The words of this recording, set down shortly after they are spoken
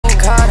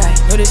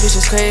Know this bitch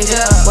is crazy.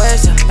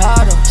 Where's the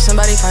bottle?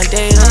 Somebody find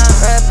data.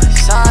 Red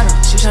Posado.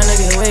 She tryna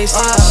get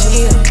wasted.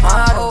 She a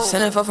model.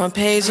 Sending for front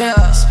page.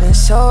 It's been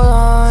so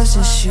long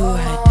since you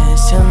had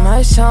danced to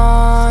my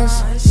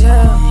songs.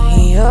 When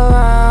he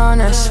around,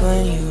 that's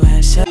when you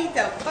answer.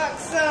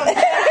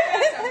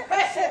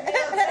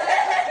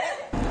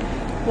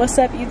 What's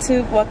up,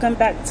 YouTube? Welcome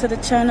back to the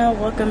channel.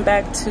 Welcome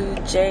back to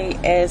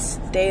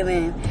JS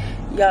Dalen.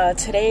 Y'all,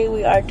 today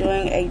we are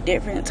doing a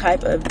different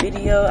type of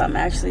video. I'm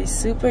actually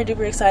super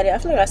duper excited. I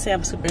feel like I say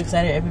I'm super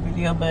excited every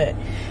video, but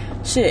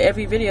shit,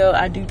 every video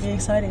I do get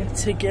excited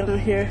to get on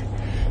here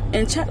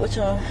and chat with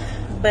y'all.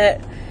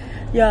 But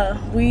y'all,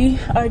 we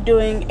are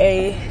doing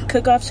a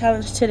cook-off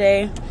challenge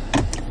today.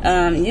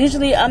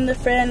 Usually I'm the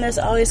friend that's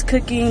always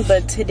cooking,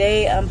 but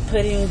today I'm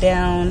putting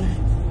down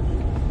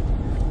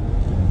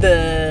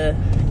the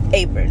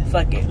apron.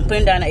 Fuck it, I'm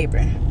putting down the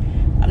apron.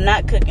 I'm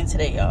not cooking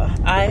today, y'all.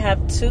 I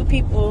have two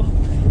people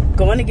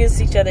going against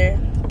each other.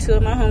 Two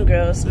of my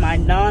homegirls, my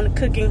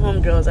non-cooking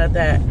homegirls at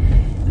that.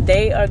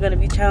 They are gonna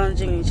be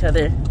challenging each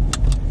other,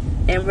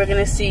 and we're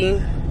gonna see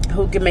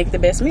who can make the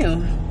best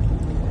meal,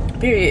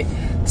 period.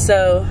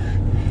 So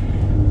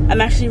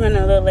I'm actually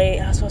running a little late.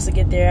 I was supposed to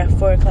get there at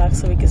 4 o'clock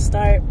so we could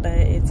start, but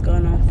it's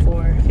going on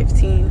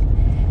 4:15.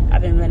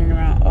 I've been running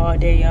around all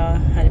day,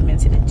 y'all. I done been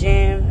to the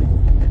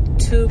gym,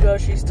 2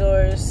 grocery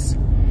stores,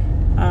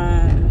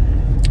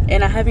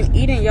 and I haven't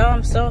eaten, y'all.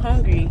 I'm so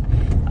hungry.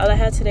 All I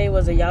had today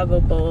was a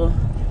Yago bowl,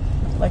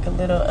 like a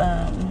little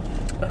a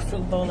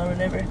fruit bowl or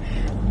whatever.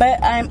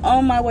 But I'm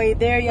on my way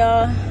there,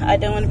 y'all. I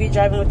don't want to be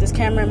driving with this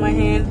camera in my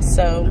hand,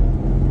 so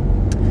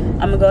I'm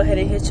gonna go ahead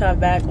and hit y'all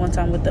back once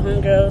I'm with the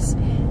homegirls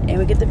and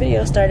we get the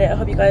video started. I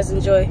hope you guys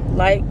enjoy.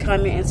 Like,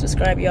 comment, and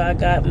subscribe, y'all. I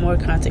got more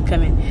content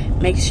coming.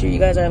 Make sure you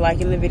guys are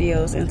liking the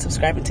videos and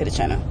subscribing to the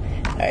channel.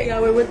 All right,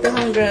 y'all, we're with the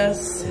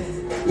homegirls.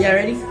 Y'all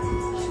ready?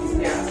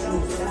 Yeah.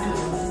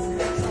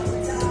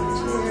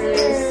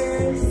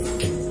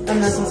 I'm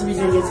not supposed to be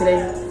doing it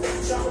today.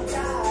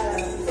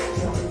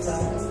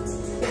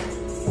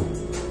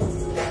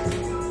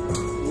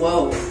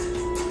 Whoa.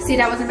 See,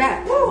 that wasn't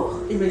bad.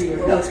 Woo. It really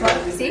was.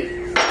 See?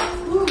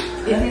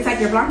 It tastes like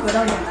your Blanco,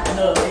 don't it?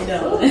 No, it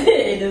don't.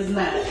 It does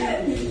not.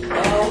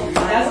 Oh,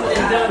 that's what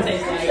it don't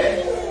taste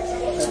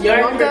like.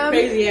 You're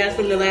crazy ass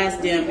from the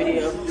last damn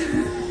video.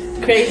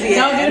 Crazy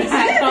ass. Don't do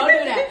that. Don't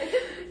do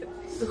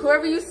that.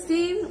 Whoever you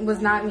seen was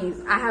not me.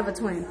 I have a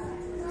twin.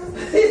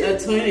 A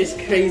twin is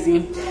crazy.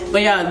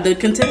 But yeah, the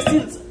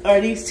contestants are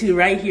these two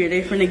right here.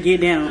 They're finna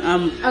get down.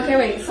 Okay,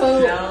 wait.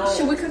 So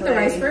should we cook the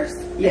rice first?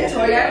 Yeah.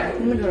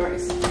 I'm gonna do the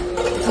rice.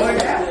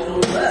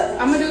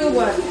 I'm gonna do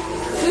what? 2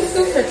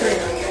 scoops or 3?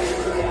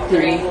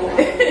 3.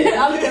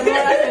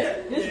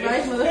 This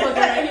rice motherfucker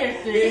right here,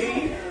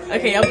 3.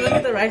 Okay, I'm gonna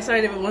get the rice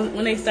started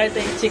when they start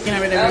their chicken or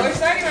whatever. Oh, we're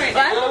starting right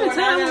now. I'm gonna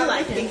tell them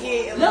like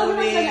it. No,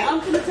 I'm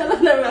gonna tell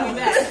them they're running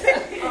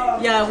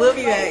back. Yeah, we'll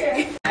be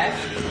back.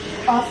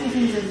 All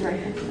seasons is right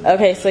here.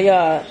 Okay, so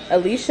y'all,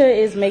 Alysha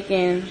is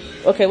making.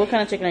 Okay, what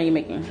kind of chicken are you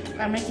making?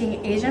 I'm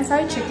making Asian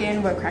fried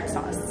chicken with crack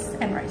sauce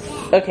and rice.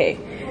 Okay,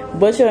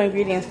 what's your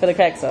ingredients for the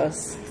crack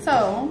sauce?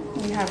 So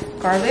we have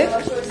garlic,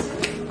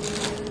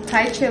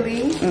 Thai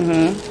chili,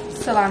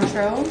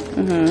 cilantro.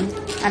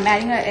 I'm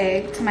adding an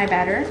egg to my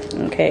batter.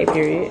 Okay,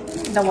 period.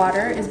 The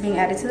water is being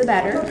added to the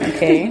batter.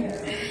 Okay.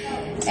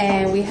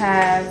 And we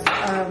have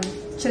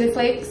chili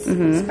flakes,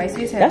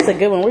 spicy as hell. That's a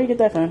good one. Where you get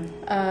that from?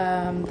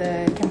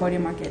 The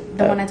Cambodian market.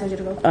 The one I told you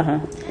to go.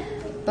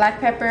 Black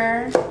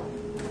pepper,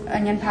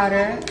 onion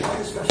powder,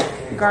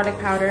 garlic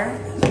powder.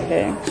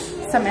 Okay.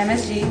 Some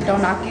MSG.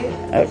 Don't knock it.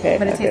 Okay.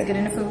 But it tastes good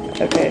in the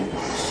food. Okay.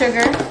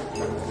 Sugar.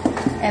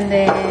 And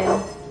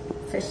then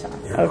fish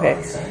sauce. Okay.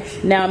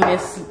 Now,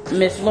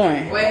 Miss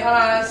Lauren. Wait, hold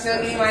on. I'm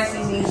still getting my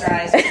seasoning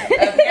dry.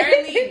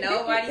 Apparently,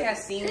 nobody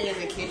has seen me in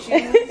the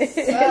kitchen.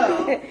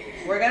 So,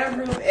 we're going to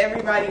prove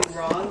everybody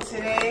wrong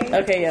today.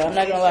 Okay, yeah, I'm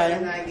not going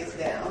to lie. Gets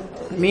down.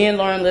 Me and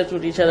Lauren lived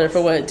with each other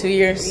for what, 2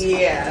 years?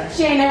 Yeah.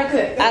 She ain't never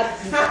cooked.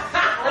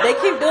 They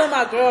keep doing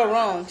my girl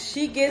wrong.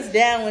 She gets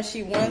down when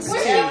she wants to.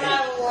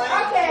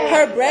 Okay.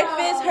 Her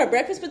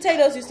breakfast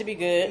potatoes used to be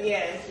good.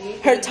 Yeah.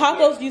 Her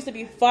tacos used to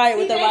be fire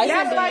with the rice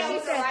and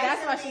beans.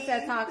 That's why she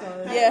said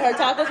tacos. Yeah, her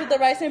tacos with the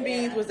rice and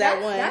beans was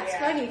that one. That's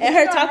funny. And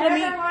her taco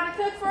meat.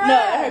 No,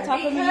 her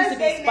taco meat used to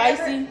be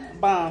spicy.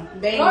 Bomb.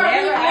 They Lauren,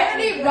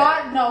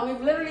 never we've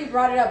literally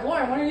brought it up.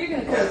 Lauren, when are you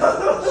gonna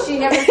cook? She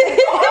never said.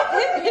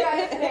 You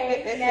gotta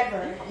say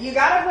never. You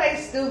gotta play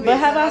stupid. But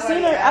have I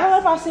seen her? I don't know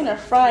if I've seen her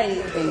fry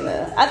anything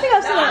though. I think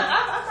I've seen her.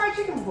 I fried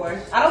chicken before.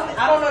 I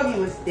don't know if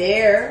you was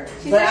there,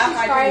 but I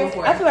fried chicken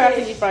before. I feel like I've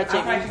seen you fried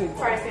chicken.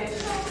 Fried fish.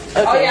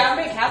 Okay. Oh yeah, I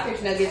make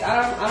catfish nuggets.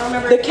 I don't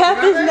remember. The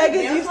catfish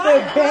nuggets used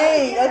to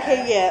bang.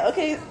 Okay, yeah.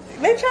 Okay,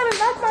 they trying to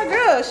knock my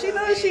girl. She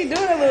knows what she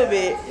doing a little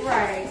bit.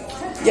 Right.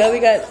 Yo, we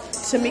got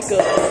Tamika.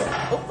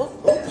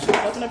 She's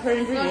fucking up her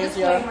ingredients,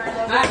 y'all.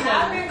 I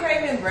have been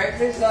craving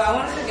breakfast, so I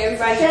want to cook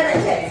everybody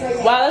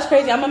breakfast. Wow, that's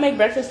crazy. I'm gonna make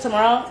breakfast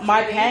tomorrow.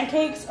 My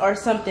pancakes are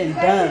something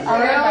dumb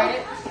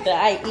that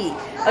I eat.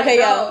 Okay,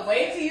 y'all.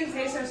 Wait till you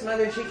taste some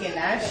smothered chicken.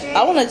 That shit.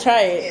 I want to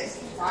try it.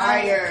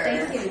 Fire.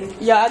 Thank you.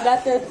 Yeah, I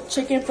got the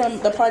chicken from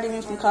the party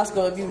wings from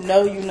Costco. If you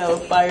know,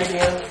 fire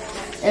deal.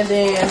 And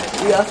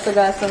then we also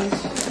got some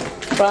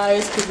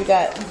fries because we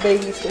got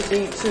babies to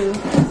feed too.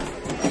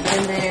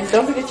 And then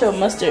don't forget your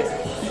mustard.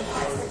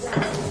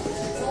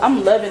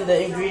 I'm loving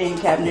the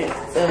ingredient cabinet.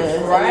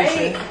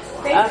 Right?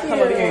 I'll come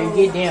over here and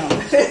get down.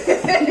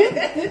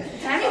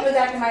 Tammy was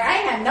acting like I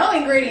had no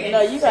ingredients.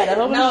 No, you got a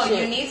whole bunch No, of you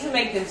shit. need to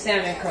make them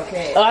salmon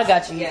croquettes. Oh, I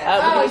got you. Yeah.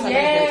 I'll Oh, make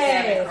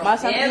yeah. My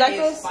son, you like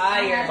those?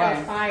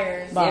 Fire.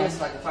 Fire. Them is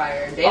fucking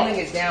fire. Damon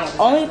gets down with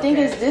the Only salmon thing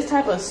is croquettes. this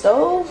type of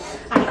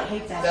stove. I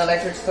hate that. The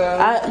electric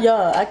stove.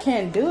 I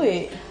can't do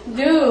it.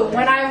 Dude,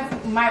 when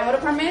my old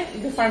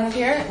apartment before I moved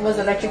here was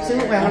electric too.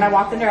 When I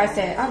walked in there, I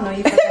said, I know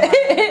you fucking like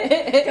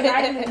it. Because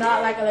I do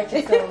not like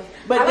electric stove.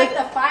 But I like this-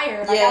 the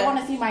fire. Like, yeah. I want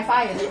to see my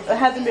fire. It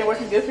hasn't been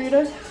working good for you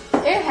though?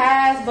 It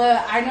has,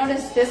 but I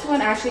noticed this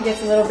one actually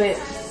gets a little bit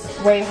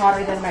way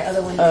hotter than my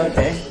other one. Oh,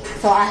 okay.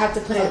 So I have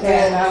to put it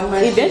there.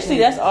 Eventually,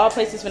 that's all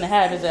places gonna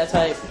have is that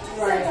type.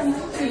 Right.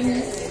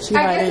 She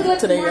I might guess it eat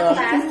looks today, more y'all.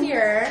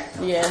 classier.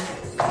 Yeah.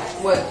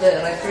 What, the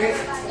electric?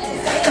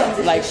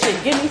 Like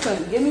shit,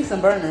 give me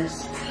some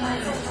burners.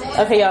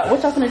 Okay, y'all,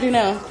 what y'all finna do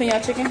now? Clean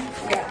y'all chicken?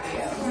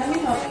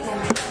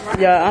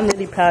 Yeah, I'm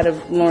really proud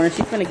of Lauren.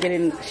 She finna get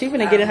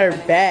in her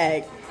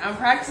bag. I'm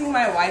practicing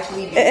my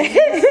wifely duties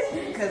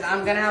because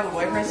I'm gonna have a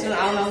boyfriend soon.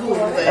 I don't know who,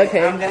 but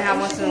Okay. I'm gonna have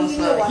one soon.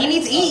 So he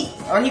needs to eat,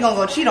 or he gonna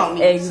go cheat on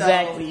me.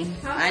 Exactly.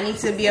 So I need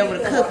to be able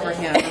to cook for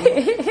him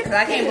because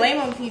I can't blame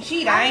him if he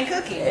cheat. I ain't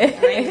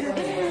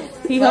cooking.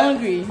 He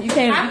hungry. You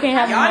can't have him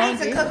Y'all need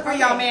hungry. to cook for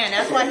y'all man.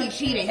 That's why he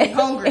cheating. He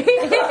hungry.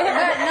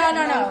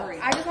 No.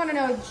 I just want to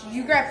know,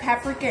 you grab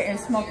paprika and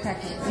smoked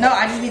paprika. No,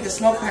 I just need the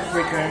smoked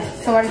paprika.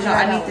 So why did you No,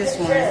 grab I that need this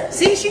one.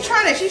 See, she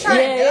trying to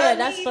Yeah, dub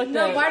that's me. fucked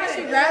No, up. why did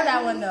you grab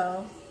that one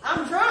though?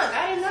 I'm drunk.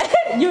 I didn't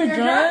know. You're Your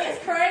drunk?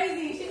 It's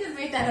crazy. She just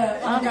made that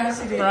up. Oh my gosh,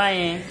 she did.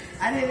 Crying.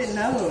 I didn't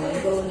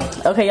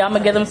know. Okay, y'all, I'm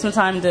gonna give them some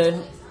time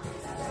to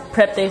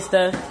prep their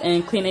stuff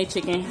and clean their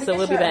chicken. So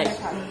we'll be back.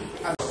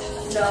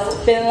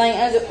 Feeling like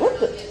what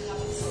the?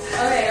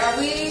 Okay, are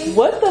we?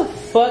 What the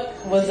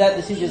fuck was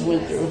that she just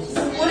went through?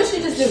 What did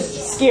she just do?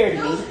 Scared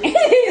me.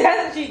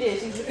 That's what she did.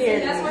 She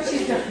scared That's me. what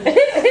she's done.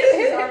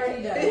 She's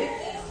already done.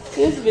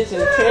 This bitch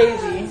is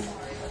crazy.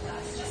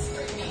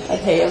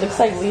 Okay, it looks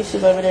like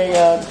Alysha's over there,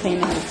 y'all,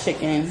 cleaning the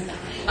chicken.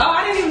 Oh,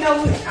 I didn't even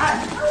know.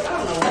 I don't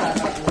know what I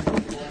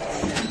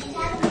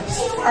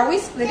thought. Are we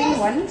splitting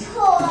one?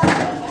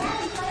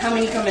 How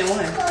many come in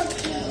one?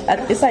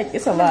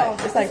 It's a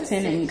lot. It's like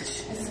 10 in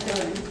each.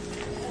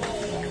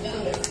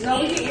 No,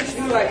 we can each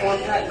do like one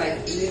pack.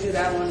 Like you do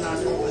that one,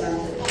 I'll do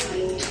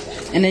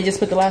whatever. And then just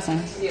put the last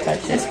one. Yeah. Type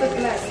shit.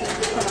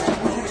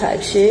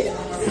 Type shit.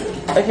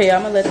 Okay,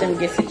 I'm gonna let them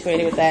get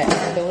situated with that.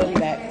 So we'll be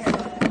back.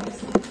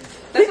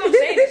 That's what I'm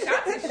saying. The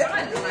shots are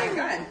shots. Like,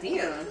 god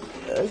damn.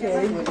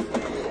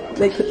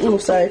 Okay. Oh,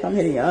 sorry if I'm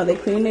hitting y'all. They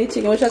clean their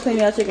chicken. What y'all clean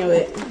y'all chicken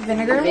with?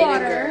 Vinegar and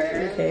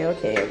water.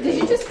 Okay. Did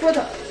you just pour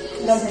the?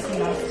 Don't piss me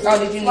off. Oh,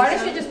 did you? Why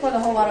did she just pour the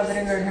whole lot of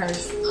vinegar in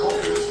hers?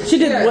 She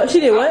did what? She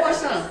did I'll pour what?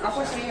 some. I'll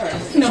pour some in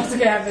yours. No, it's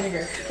gonna have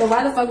vinegar. But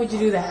why the fuck would you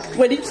do that?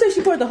 Wait, did you say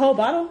she poured the whole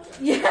bottle?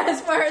 Yes,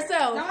 for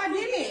herself. No, I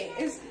didn't.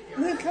 It's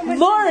look how much.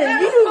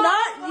 Lauren, you do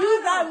not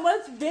use that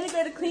much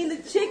vinegar to clean the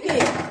chicken.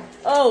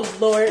 Oh,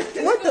 Lord.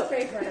 What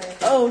the?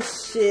 Oh,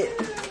 shit.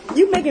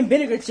 You making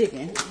vinegar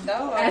chicken.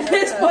 No, At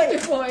this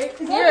point,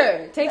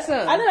 here, take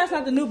some. I know that's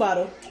not the new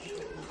bottle.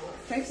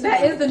 Take some.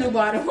 that is the new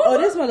bottle. Oh,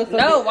 this motherfucker.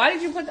 No, why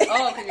did you put the?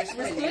 Oh, because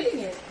you're splitting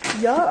it.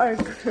 Y'all are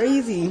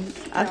crazy.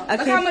 I Look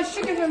how can't. much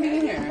chicken's gonna be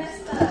in here.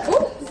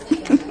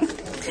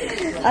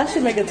 I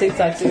should make a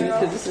TikTok too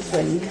because this is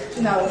funny.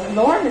 No,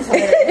 Lauren is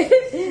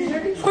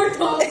hilarious.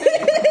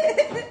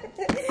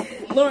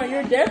 Lauren,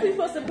 you're definitely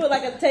supposed to put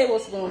like a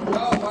tablespoon.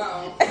 Oh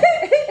wow.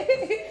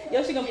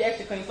 Yo, she gonna be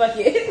extra clean. Fuck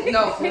it.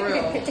 No, for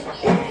real.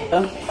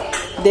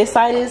 This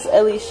side is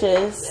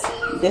Alysha's.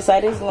 This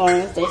side is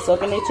Lauren's. They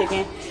soaking their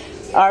chicken.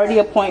 Already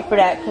a point for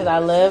that because I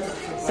love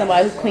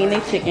somebody who clean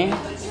their chicken.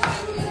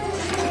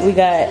 We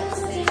got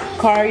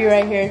Kari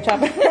right here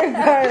chopping her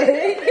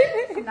garlic.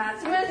 Not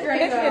too much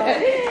Draco.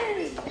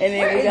 And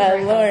then we got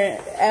Lauren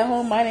at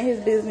home minding his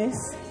business.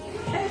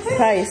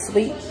 Probably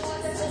asleep.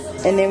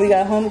 And then we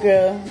got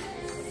homegirl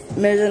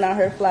measuring out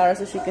her flour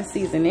so she can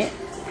season it.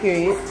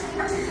 Period.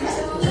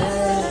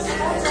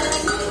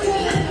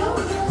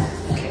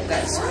 Okay,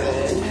 that's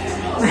good.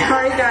 I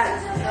already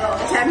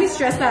got Tammy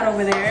stressed out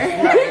over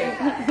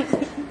there.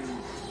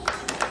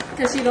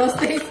 Because she don't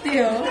stay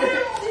still.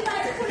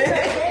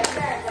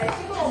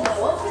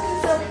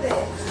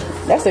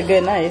 That's a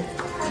good knife.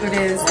 It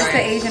is. It's the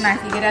Asian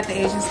knife you get at the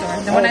Asian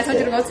store. The one I told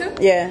you to go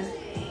to? Yeah.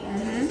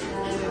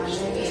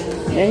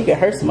 Yeah, you can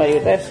hurt somebody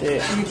with that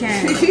shit. You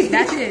can.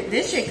 That shit,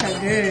 this shit comes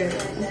good.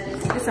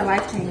 It's a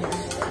life changer.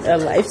 A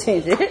life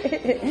changer.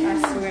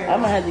 I swear.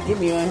 I'm gonna have to give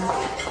me one.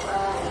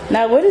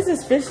 Now, what is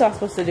this fish sauce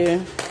supposed to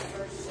do?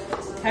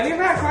 Have you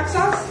ever had crock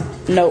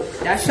sauce? Nope.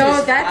 That shit So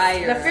is that's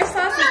fire. the fish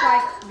sauce is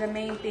like the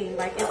main thing.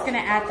 Like it's gonna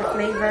add the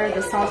flavor,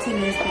 the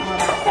saltiness, and all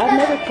that. I've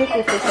never cooked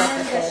with fish And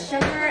then the sauce before.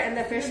 sugar and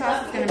the fish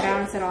sauce is gonna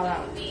balance it all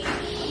out.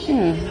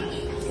 You've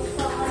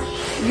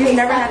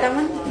never had that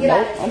one?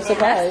 Nope, I'm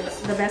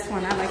surprised. The best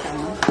one. I like that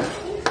one.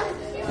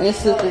 And it's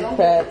super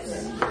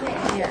crabs.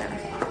 Yeah.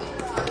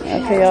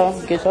 Okay, y'all,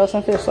 get y'all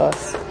some fish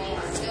sauce.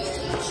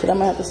 Shit, I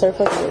might have to start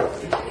fucking with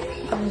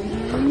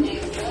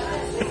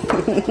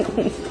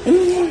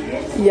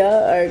it.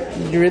 Y'all are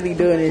really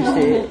doing this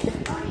shit.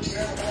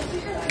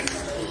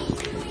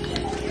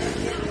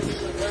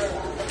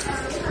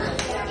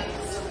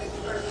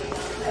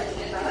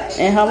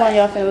 And how long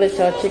y'all finna let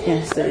y'all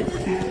chicken sit?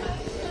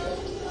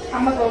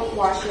 I'm gonna go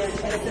wash it.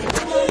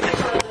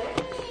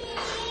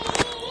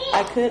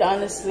 I could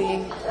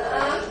honestly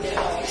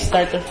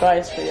start the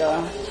fries for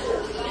y'all.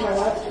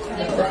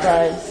 The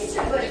fries.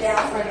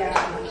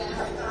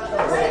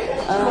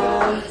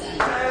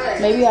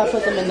 Maybe I'll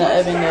put them in the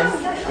oven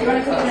though. You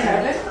wanna cook it in the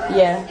oven?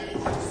 Yeah.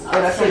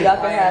 So y'all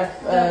can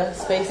have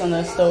space on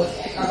the stove.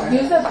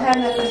 Use the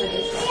pan that's in the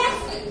dish.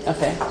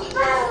 Okay.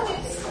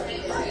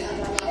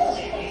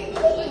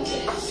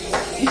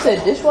 You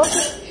said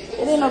dishwasher?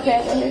 It ain't no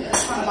pan in here.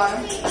 On the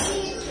bottom.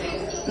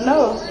 No.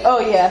 Oh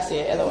yeah, I see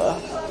it. LOL.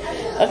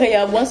 Okay,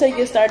 y'all. Once they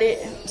get started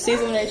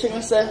seasoning their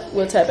chicken stuff,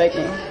 we'll tap back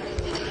in.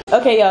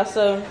 Okay, y'all.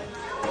 So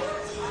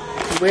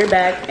we're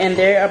back, and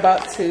they're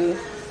about to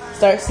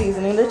start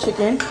seasoning the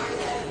chicken.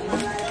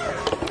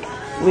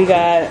 We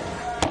got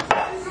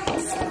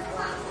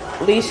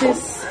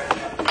Alysha's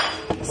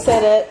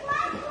set up,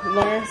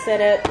 Lauren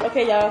set up.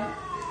 Okay, y'all.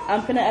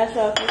 I'm gonna ask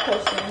y'all a few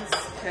questions.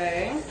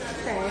 Okay.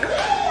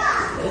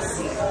 Let's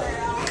see.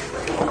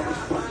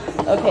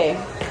 Okay.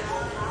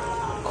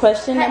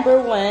 Question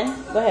number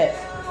 1. Go ahead.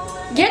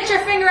 Get your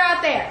finger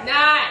out there.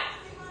 Not.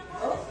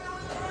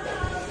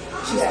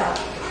 She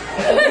stopped.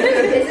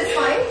 Is this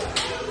fine?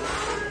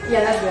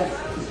 Yeah, that's good.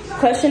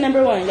 Question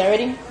number 1. Y'all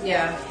ready?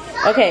 Yeah.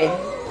 Okay.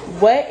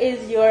 What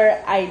is your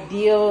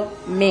ideal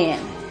man?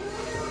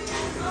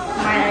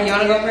 You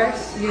wanna go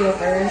first? You go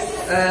first.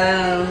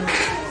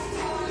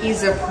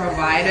 He's a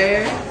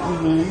provider.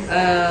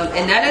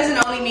 And that doesn't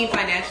only mean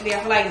financially. I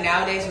feel like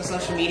nowadays with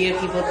social media,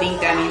 people think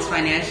that means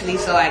financially.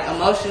 So like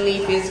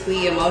emotionally,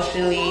 physically,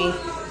 emotionally,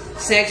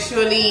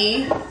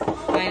 sexually,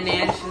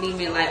 financially,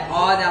 mean like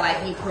all that.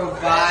 Like he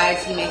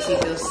provides, he makes you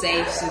feel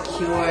safe,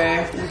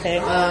 secure. Okay.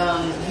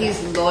 He's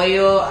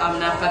loyal. I'm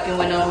not fucking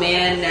with no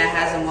man that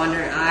has a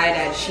wandering eye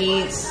that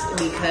cheats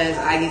because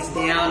I gets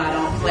down. I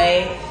don't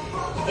play.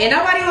 And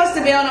nobody wants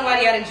to bail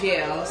nobody out of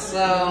jail,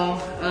 so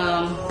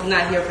I'm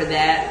not here for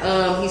that.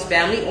 He's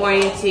family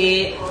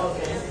oriented.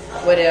 Okay.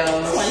 What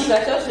else? You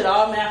got your shit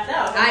all mapped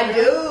out. I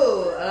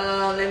do.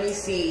 Let me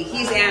see.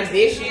 He's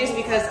ambitious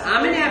because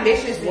I'm an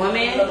ambitious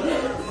woman.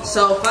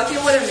 So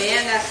fucking with a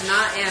man that's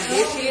not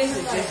ambitious,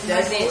 it just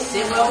doesn't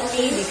sit well with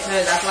me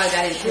because I feel like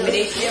that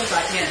intimidates him, so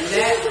I can't do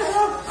that.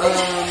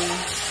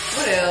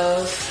 What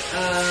else?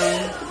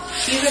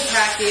 He's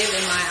attractive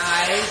in my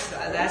eyes.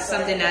 That's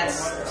something that's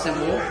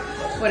simple.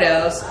 What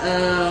else?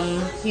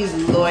 He's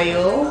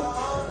loyal.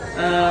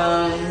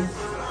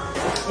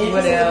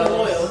 What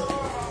else?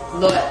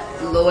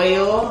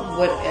 Loyal.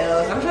 What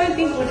else? I'm trying to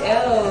think what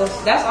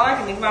else. That's all I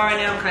can think about right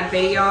now. I'm kind of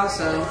faded, y'all,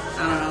 so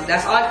I don't know.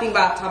 That's all I think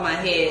about off the top of my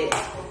head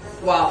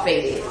while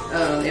faded.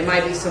 It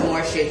might be some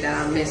more shit that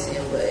I'm missing,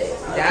 but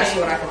that's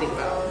what I can think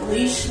about.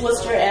 Leash,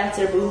 what's your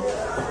answer, boo?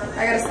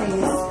 I gotta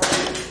sneeze.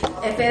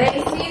 If it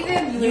ain't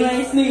seasoned, You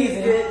ain't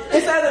sneezing.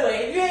 It's the other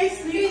way. If you ain't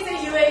sneezing,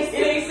 you ain't sneezing.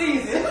 It ain't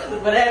seasoned.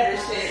 Whatever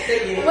shit.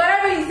 Take it.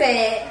 whatever you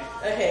said.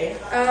 Okay.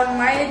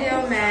 My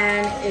ideal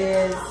man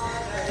is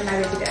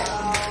my baby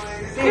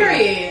daddy.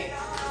 Period.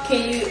 Can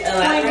you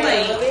elaborate a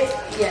little bit?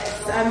 Yes,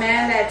 a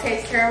man that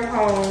takes care of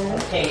home.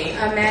 Okay.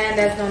 A man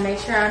that's gonna make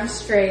sure I'm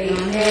straight.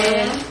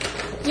 And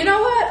you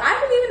know what? I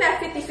believe in that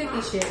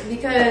 50-50 shit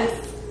because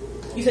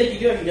You said you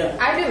do or you don't?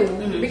 I do.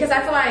 Because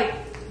I feel like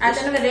at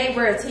the end of the day,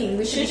 we're a team.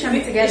 We should be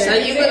coming together. So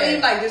you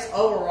believe like just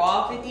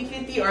overall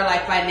 50-50 or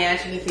like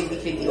financially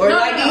 50-50? Or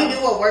like do you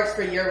do what works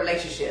for your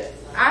relationship?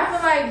 I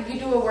feel like you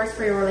do what works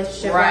for your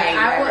relationship. Right,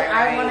 Like, right.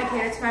 I want to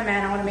cater to my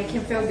man. I want to make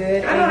him feel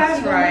good. I know and that's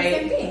he gonna do the right.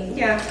 same thing.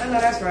 Yeah, I know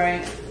that's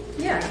right.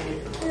 Yeah.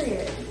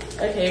 Period.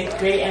 Okay,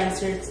 great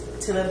answer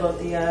to the both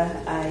of y'all.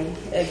 I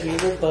agree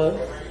with both.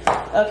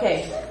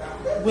 Okay,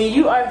 when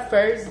you are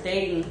first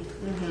dating,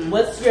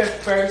 what's your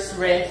first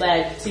red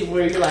flag to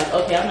where you're like,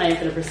 okay, I'm not even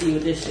gonna proceed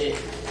with this shit?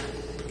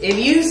 If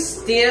you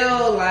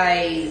still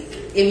like,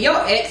 if your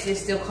ex is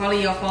still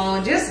calling your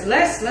phone, just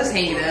let's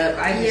hang it up.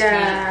 I just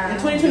Yeah. In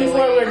can't 2024,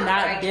 do it. we're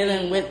not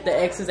dealing with the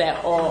exes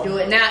at all. do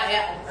it now.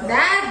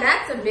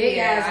 That's a big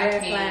Yeah, ass I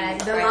red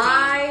can't. flag. The I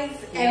lies,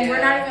 can't. and we're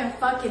Yeah. not even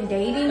fucking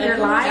dating. Like, You're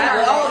lying.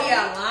 Oh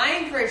yeah,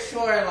 lying for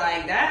sure.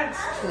 Like that's,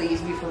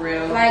 please be for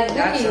real. Like,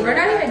 That's Dookie, a we're red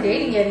not flag. even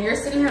dating yet, and you're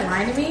sitting here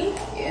lying to me.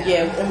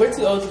 Yeah, and we're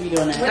too old to be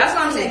doing that. That's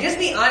what I'm saying. Just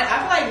be honest. I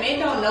feel like men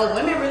don't know.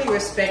 Women really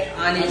respect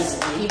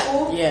honest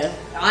people. Yeah.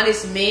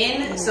 Honest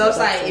men. So it's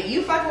like if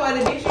you fuck with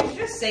other bitches,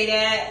 just say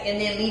that and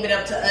then leave it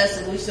up to us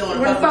if we still want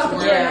to We're fuck fucking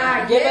with you.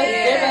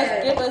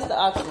 yeah. Give us the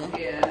option.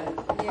 Yeah.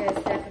 Yes,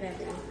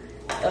 definitely.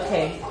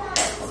 Okay.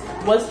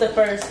 What's the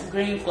first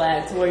green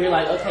flag to where you're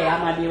like, okay, I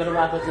might be able to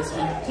rock with this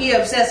one? He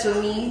obsessed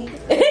with me.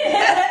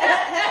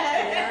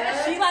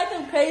 She like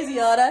crazy,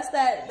 y'all. That's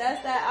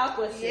that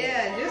awkward shit.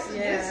 Yeah, just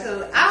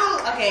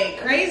okay,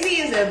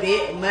 crazy is a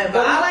bit much,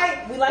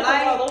 but we like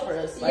them all over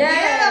us. Like,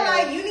 yeah,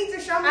 like you need to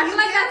show me. I feel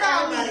like that's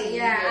everybody.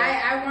 Yeah,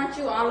 I want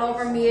you all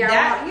over me.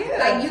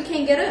 Like you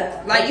can't get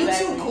up. Like you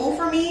too cool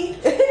for me.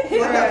 What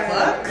the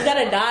fuck? You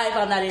gotta die if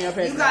I'm not in your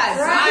presence. You gotta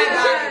die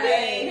by the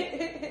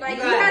day. Like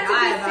you have to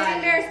be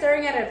sitting there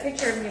staring at a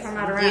picture of me if I'm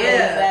not around.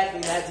 Yeah,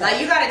 exactly. That's like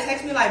you gotta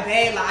text me like,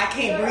 babe, like I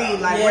can't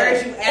breathe. Like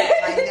where's you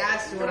at? Like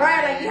that's what.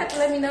 Right, like you have to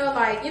let me know,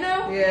 like you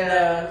know.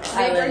 Yeah.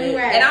 Babe, where you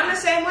at? And I'm the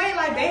same way.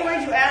 Like, babe, where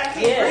you at? I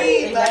can't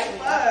breathe. Exactly. Like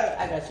fuck.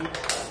 I got you.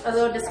 A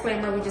little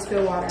disclaimer: we just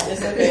spill water.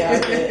 It's okay.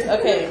 I'm good.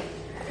 Okay.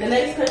 The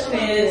next question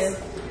is: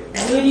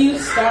 would you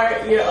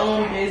start your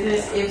own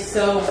business? If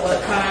so,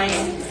 what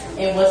kind?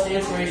 And what's the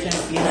inspiration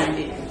behind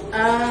it?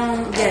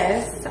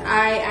 Yes,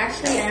 I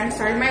actually am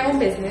starting my own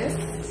business.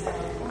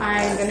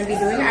 I'm gonna be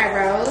doing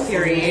eyebrows.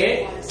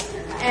 Period.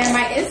 And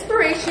my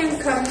inspiration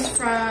comes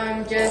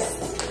from just,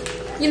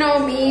 you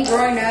know, me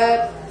growing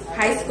up,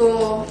 high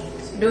school,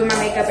 doing my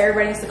makeup.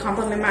 Everybody used to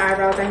compliment my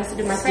eyebrows. I used to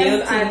do my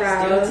friend's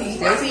eyebrows.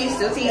 Still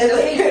tea.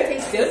 Yeah,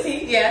 Still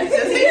tea.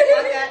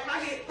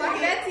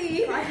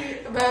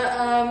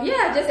 But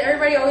yeah, just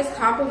everybody always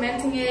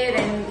complimenting it,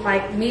 and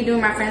like me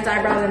doing my friend's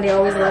eyebrows, and they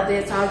always loved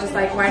it. So I was just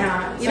like, why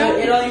not? You know,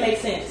 it only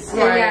makes sense.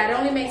 Yeah, it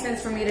only makes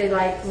sense for me to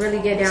like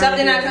really get down.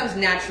 Something that comes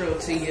natural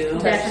to you.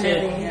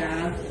 Definitely.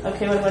 Yeah.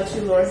 Okay, what about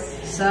you, Laur?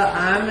 So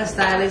I'm a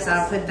stylist.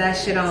 I put that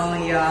shit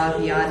on, y'all.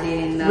 If y'all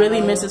didn't know.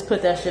 Really, Mrs.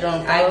 Put that shit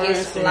on. I get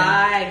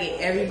fly. I get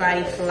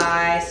everybody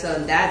fly. So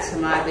that's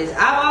my business.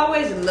 I've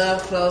always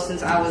loved clothes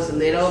since I was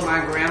little.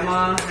 My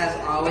grandma has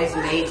always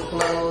made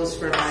clothes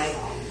for like.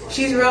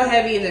 She's real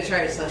heavy in the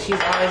church, so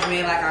she's always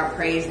made like our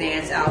praise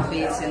dance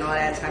outfits and all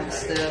that type of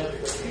stuff.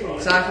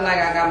 So I feel like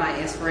I got my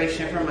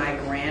inspiration from my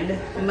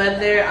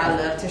grandmother. I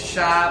love to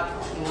shop.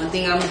 One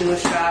thing I'm gonna do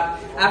is shop.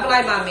 I feel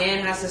like my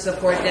man has to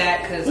support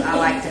that because I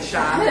like to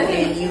shop,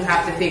 and you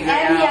have to figure it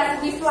out. And he has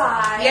to be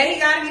fly. Yeah, he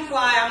gotta be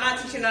fly. I'm not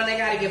teaching no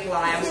nigga how to get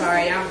fly. I'm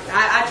sorry.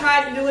 I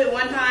tried to do it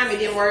one time, it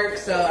didn't work.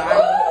 So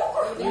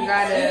you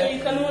gotta.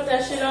 You coming with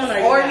that shit on,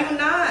 or you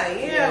not?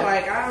 Yeah,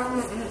 like I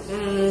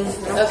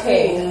don't.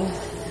 Okay.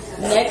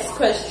 Next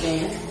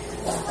question.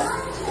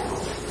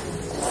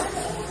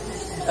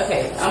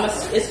 Okay,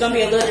 it's gonna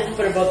be a little different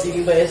for the both of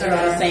you, but it's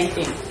around the same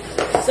thing.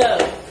 So,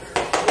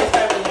 we'll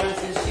start with Lauren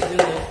since she's in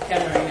the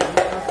camera right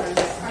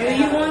now. Do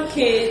you want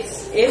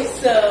kids? If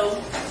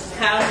so,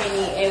 how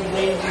many and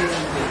when do you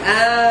want kids?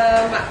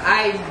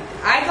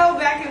 I go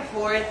back and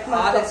forth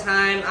all the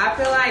time. I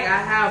feel like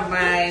I have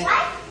my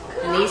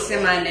niece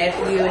and my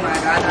nephew, my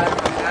goddaughter,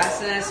 my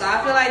godson. So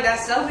I feel like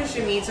that's selfish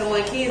of me to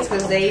want kids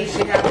because they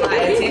should have my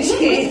attention.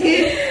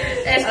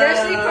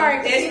 Especially Kari.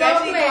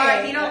 Especially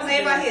Kari. He don't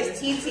play by his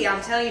TT.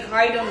 I'm telling you,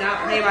 Kari do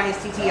not play by his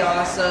TT,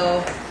 y'all.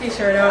 So he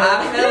sure don't.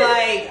 I feel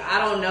like, I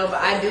don't know,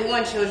 but I do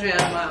want children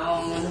of my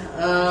own.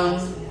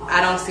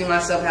 I don't see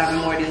myself having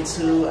more than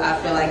 2. I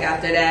feel like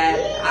after that,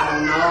 I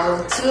don't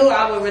know. 2,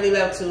 I would really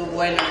love to, a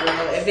boy and a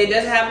girl. If it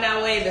doesn't happen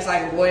that way, if it's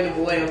like a boy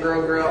and a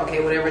girl, okay,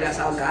 whatever, that's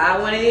how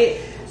God wanted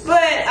it.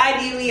 But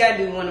ideally, I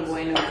do want a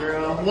boy and a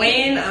girl.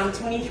 When I'm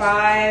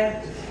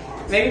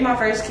 25, maybe my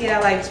first kid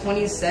at like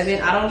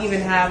 27. I don't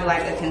even have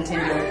like a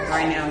contender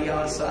right now,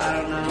 y'all. So I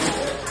don't know.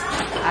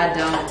 I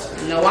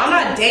don't know. I'm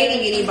not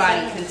dating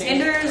anybody.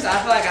 Contenders, I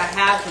feel like I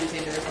have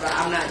contenders, but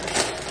I'm not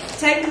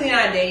technically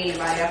not dating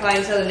anybody. I feel like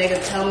until the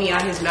nigga tell me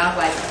out his mouth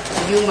like,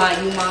 you mine,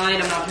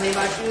 I'm not playing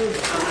about you,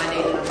 I'm not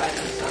dating nobody.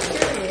 So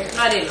I'm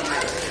not dating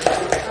nobody.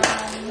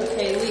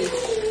 Okay, Leash.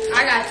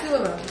 I got 2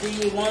 of them. Do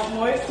you want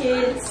more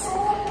kids?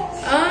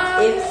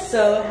 If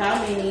so, how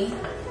many?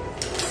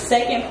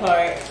 Second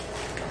part,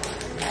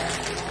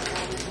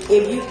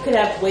 if you could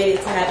have waited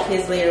to have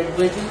kids later,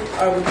 would you,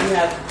 or would you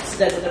have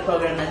stuck with the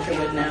program that you're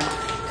with now?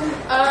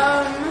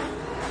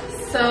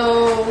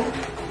 So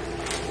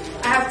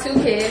I have 2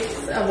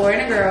 kids, a boy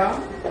and a girl.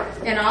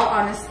 In all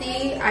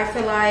honesty, I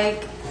feel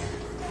like,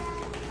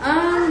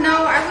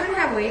 no, I wouldn't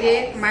have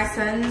waited. My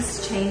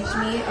sons changed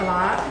me a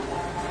lot.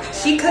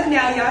 She cook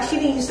now, y'all. She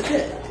didn't used to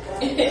cook.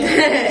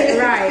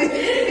 Right.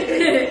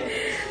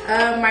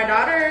 My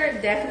daughter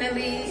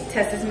definitely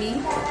tests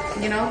me,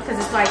 you know, because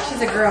it's like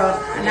she's a girl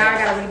and now I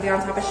gotta really be on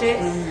top of shit.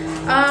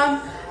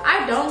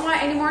 I don't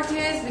want any more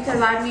kids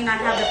because I mean I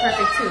have the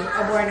perfect 2,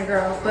 a boy and a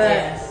girl.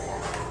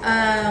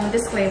 But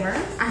disclaimer,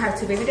 I have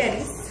 2 baby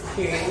daddies.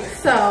 Period.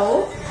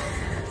 So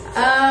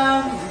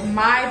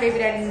my baby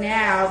daddy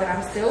now that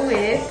I'm still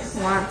with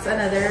wants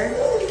another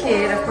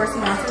kid. Of course he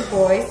wants his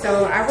boy,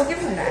 so I will give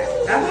him that.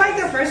 I feel like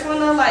the first one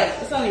though, like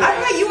I feel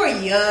like you were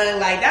young,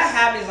 like that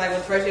happens like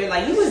with first year,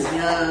 like you was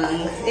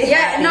young.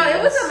 It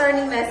was a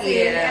learning lesson,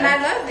 and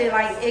I loved it.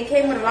 Like it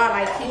came with a lot.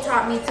 Like he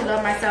taught me to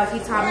love myself. He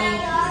taught me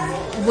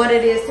what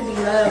it is to be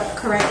loved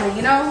correctly.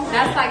 You know,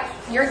 that's like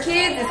your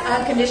kids is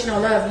unconditional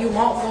love. You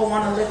won't go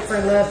want to look for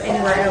love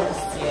anywhere else.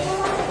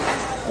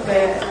 Yeah.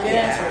 Okay, good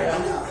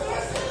answer.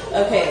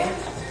 Okay,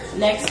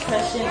 next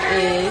question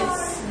is,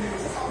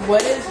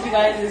 what is you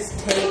guys'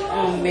 take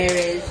on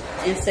marriage?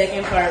 And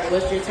second part,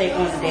 what's your take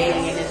on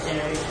dating in this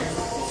generation?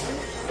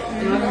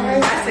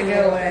 That's a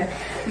good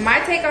one. My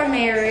take on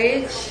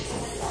marriage.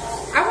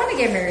 I want to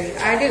get married.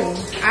 I do.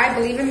 I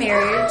believe in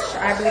marriage.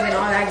 I believe in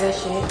all that good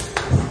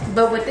shit.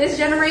 But with this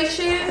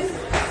generation,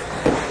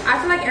 I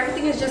feel like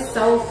everything is just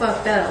so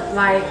fucked up.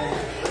 Like,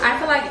 I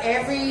feel like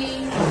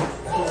every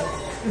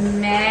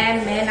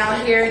man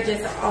out here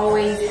just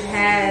always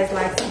has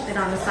like something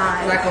on the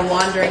side. Like a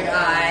wandering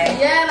eye.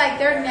 Yeah, like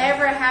they're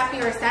never happy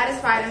or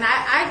satisfied. And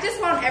I just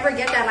won't ever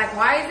get that. Like,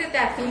 why is it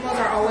that females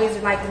are always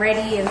like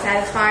ready and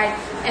satisfied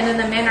and then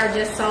the men are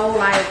just so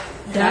like,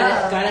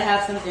 Gotta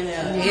have something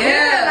else.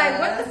 Yeah, like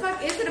what the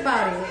fuck is it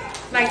about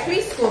it? Like,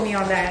 please school me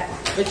on that.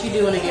 But you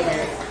do want to get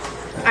married.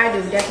 I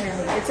do,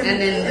 definitely.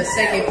 And then the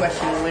second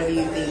question, what do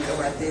you think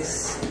about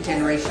this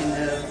generation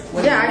of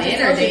what yeah, I men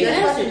just are told you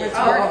dating? that's fucking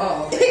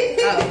retarded.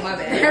 Oh, my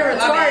bad. They're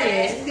My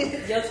bad.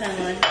 retarded. Your turn,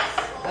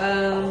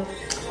 man.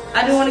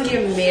 I do want to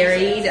get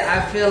married.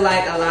 I feel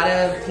like a lot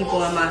of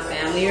people in my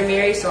family are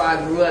married, so I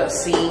grew up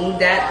seeing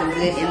that, the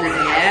good and the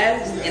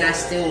bad, and I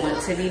still want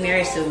to be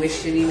married, still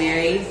wish to be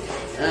married.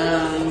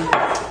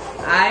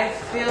 I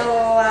feel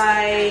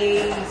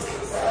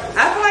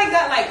like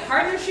that like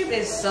partnership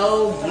is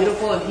so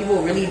beautiful and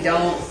people really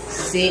don't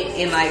sit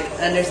and like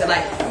understand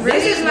like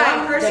this is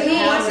one person who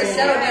wants to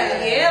settle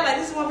down. Yeah, like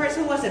this is one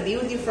person who wants to be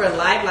with you for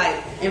life, like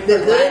the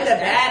good, the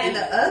bad, and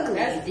the ugly.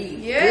 That's deep.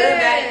 Yeah. Good,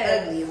 bad,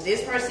 and ugly. If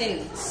this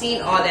person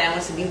seen all that and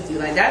wants to be with you,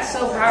 like that's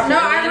so powerful. No,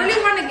 I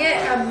really want to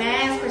get a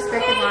man's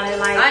perspective on it.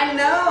 Like, I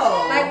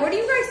know. Like, what do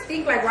you guys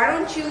think? Like, why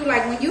don't you,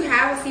 like, when you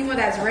have a female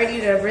that's ready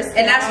to risk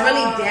and that's it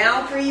really all,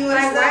 down for you and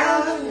like, why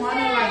stuff. don't you want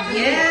to, like, do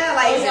Yeah,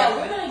 like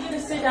We're gonna get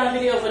a sit down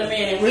video for the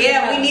man. And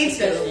yeah, we need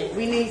to.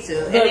 We need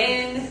to. And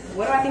then,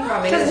 what do I think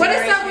about men? Because what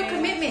is up with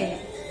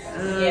commitment?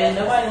 Yeah,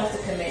 nobody wants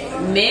to commit.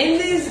 Men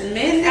this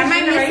Am I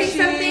generation.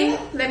 missing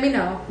something? Let me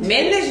know.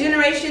 Men this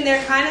generation,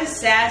 they're kind of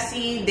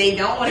sassy. They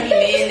don't want to be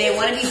men. They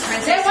want to be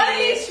princesses. They want to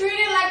be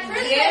treated like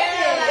princesses.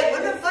 Yeah, like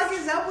what the fuck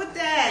is up with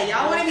that?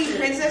 Y'all want to be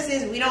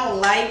princesses? We don't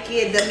like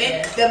it. The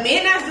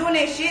men that's doing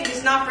that shit,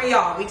 it's not for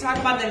y'all. We talk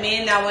about the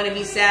men that want to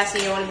be sassy.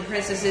 They want to be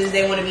princesses.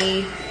 They want to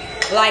be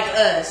like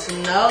us.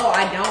 No,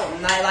 I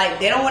don't. Like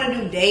they don't want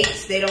to do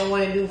dates. They don't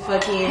want to do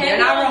fucking. They're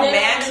not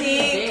romantic.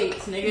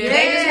 Dates, nigga.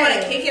 They just want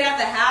to kick it out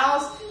the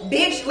house.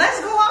 Bitch, let's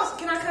go out.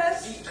 Can I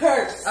cuss?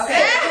 Curse.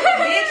 Okay.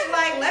 Bitch,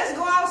 like let's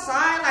go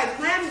outside. Like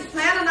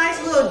plan a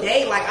nice little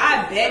date. Like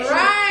I bet you.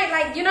 Right.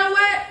 Like, you know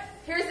what?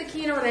 Here's the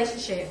key in a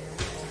relationship.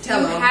 Tell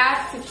you them.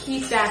 have to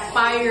keep that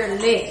fire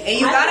lit. And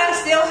you gotta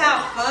still have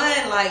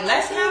fun. Like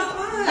let's have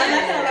fun. I'm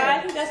not gonna lie,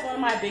 I think that's one of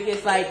my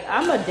biggest, like,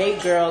 I'm a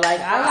date girl. Like,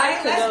 I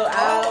like to go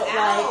out.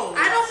 Like,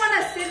 I don't want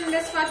to sit in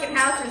this fucking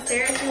house and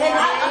stare at you all and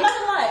I'm day. not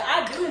gonna lie, I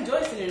do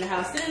enjoy sitting in the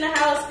house. Sitting in the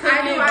house, I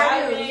cooking, do,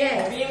 vibing,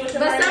 yeah. being with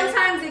your But partner.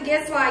 sometimes it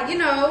gets like, you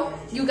know,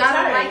 you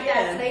gotta Sorry, like that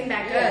yeah. flame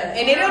back Yeah. up.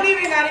 And it don't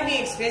even gotta be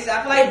expensive.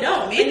 I feel They like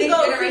don't. men We this can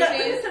go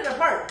generation. to the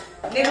park.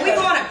 Nigga, we go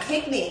on a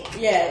picnic.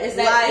 Yeah, it's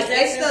that. Like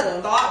it's it's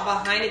the thought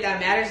behind it that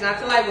matters. And I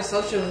feel like with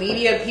social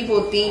media,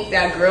 people think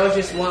that girls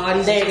just want all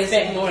these They chicks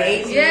expect and more.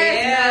 dates.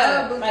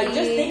 Yes, no, Like,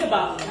 just think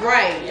about me.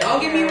 Right. Yeah.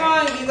 Don't get me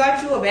wrong. You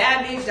got you a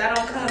bad bitch that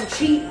don't come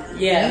cheap.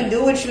 Yeah. You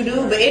do what you do,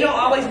 but it don't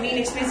always mean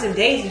expensive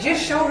dates.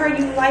 Just show her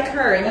you like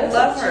her and you That's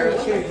love her. true,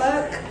 What true. the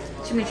fuck?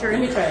 Chimichurri.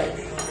 Let me try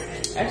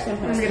it. Actually,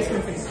 I'm Let me get a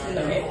gonna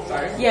spoonful. Okay,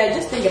 sorry. Yeah,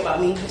 just think about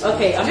me.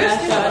 Okay, I'm gonna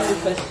ask y'all a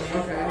new question.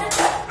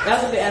 Okay.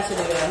 That was a good answer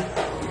to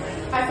go.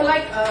 I feel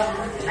like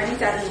I need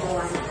to add this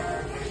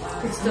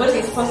wine. What is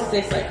it supposed to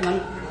taste like? 'Cause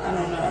I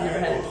don't know. I've never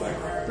had it before.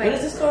 What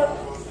is this called?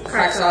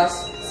 Crack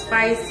sauce.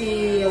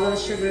 Spicy, a little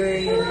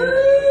sugary, and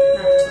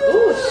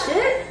Ooh,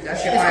 shit. That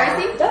shit It's fire.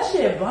 spicy? That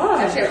shit bomb.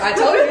 That shit. I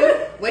told you.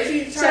 Wait till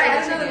you Should I try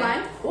add it. another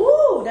lime?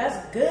 Ooh, that's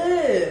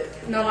good.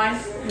 No lime?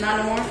 Not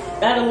no more?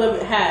 Add a little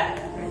bit half.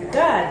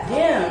 God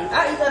damn.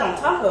 I eat that on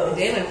tacos.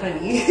 Damn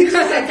funny. She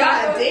said,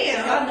 God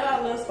damn. Y'all know I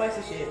love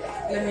spicy shit.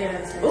 Let me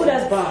add some. Ooh,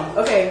 that's bomb.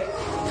 Okay.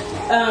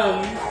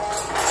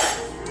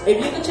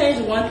 If you could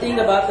change one thing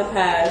about the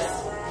past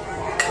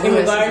in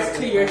regards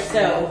to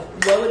yourself,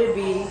 what would it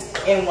be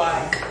and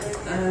why?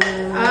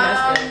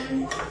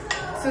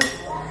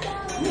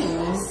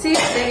 See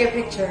the bigger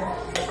picture.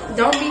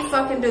 Don't be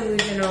fucking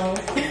delusional.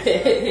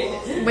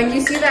 When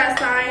you see that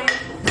sign,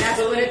 that's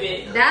what Believe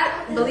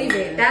it. believe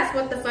it. That's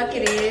what the fuck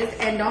it is,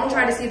 and don't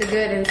try to see the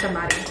good in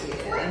somebody.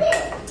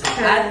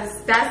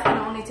 Because that's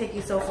gonna only take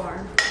you so far.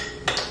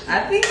 I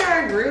think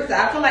I agree with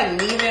that. I feel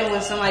like leaving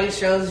when somebody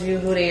shows you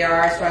who they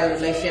are as far as a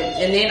relationship,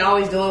 and then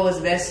always doing what's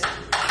best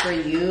for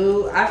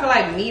you. I feel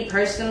like me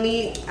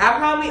personally, I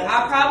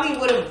probably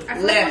would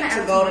have left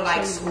to go to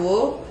like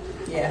school.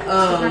 Yeah.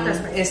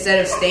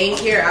 Instead of staying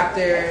here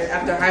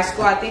after high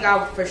school. I think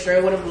I for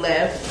sure would have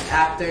left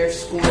after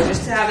school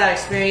just to have that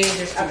experience,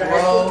 just to After high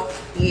grow.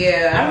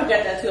 Yeah. I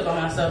regret that too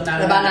about myself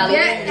now. About not Yeah,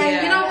 leaving, and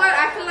yeah. you know what?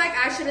 I feel like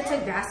I should have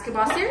took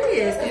basketball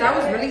serious because I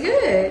was really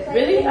good.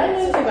 Really? I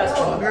didn't think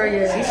basketball. Girl,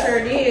 yeah. She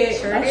sure did.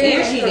 Sure And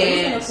did. she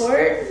danced.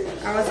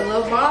 I was a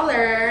little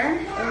baller.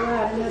 Oh,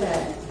 wow, I didn't know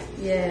that.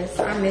 Yes,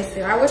 I miss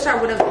it. I wish I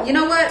would have. You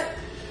know what?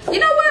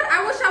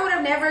 I wish I would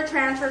have never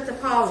transferred to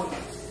poly.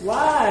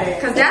 Why?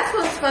 Cause that's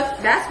what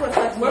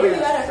fucks Where me were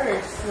you up. at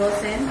first?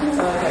 Wilson.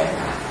 Okay.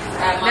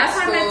 That's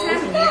how I met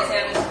Tammy.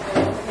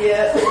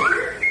 Yeah.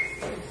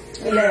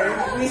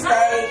 Yeah. We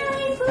stayed.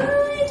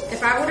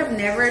 If I would have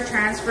never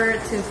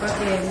transferred to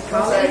fucking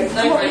college, I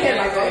would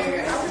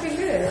have been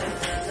good.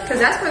 Cause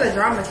that's where the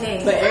drama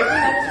came. But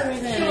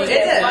everything It's a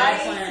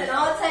and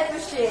all type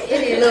of shit.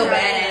 It is. little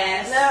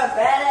badass. Little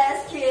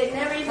badass kid.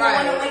 Never even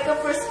want to wake up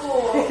for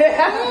school. Who?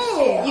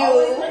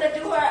 Always want to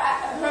do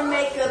her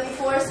makeup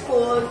before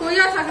school. Who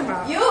y'all talking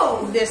about?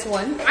 You. This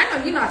one. I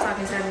know you're not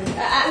talking to me.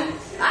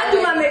 I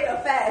do my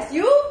makeup fast.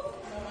 You?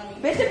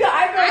 Bitch, if your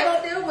eyebrows I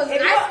still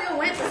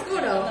went to school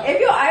though. if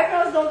your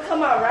eyebrows don't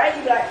come out right,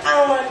 you be like, I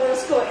don't want to go to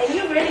school, and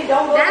you really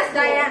don't go That's to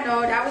school. Diana.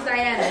 No, that was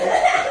Diana.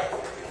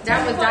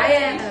 That was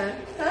Diana.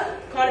 Huh?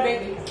 Call the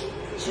baby.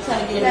 She's trying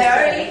to get They in.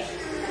 already.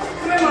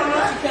 Come here,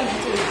 mama. She coming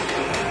too.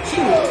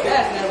 She was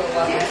fast in that little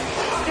while.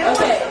 Still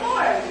want some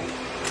more.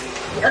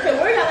 Okay,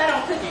 where y'all at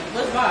on cooking?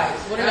 What's vibes?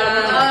 What are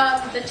y'all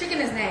The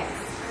chicken is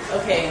next.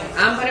 Okay.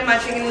 I'm putting my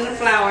chicken in the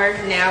flour.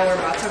 Now we're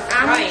about to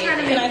I'm fry trying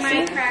to it. make Can I my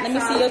see? crack Let me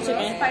see sauce your a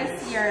little chicken.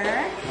 spicier.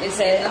 It's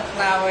in the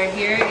flour.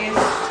 Here it is.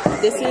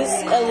 This is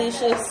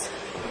Alysha's.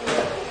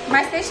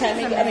 My station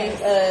is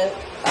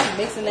I'm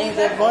mixing names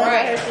up. Lauren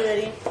got her shit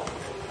ready.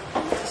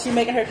 She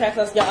making her crack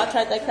sauce. Y'all, I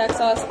tried that crack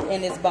sauce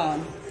and it's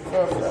bomb.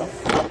 For real.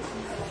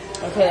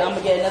 Okay, I'm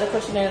gonna get another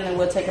question in and then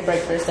we'll take a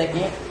break for a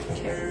second.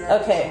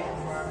 Okay,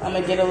 I'm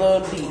gonna get a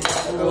little deep.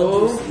 A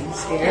little juicy.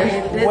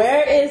 Scared.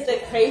 Where is the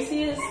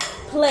craziest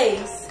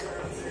place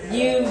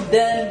you've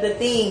done the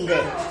thing?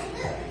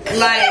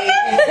 Like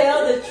And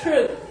tell the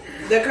truth.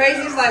 the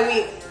craziest, like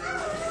we.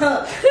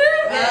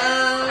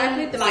 I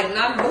did the Like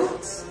not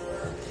boots.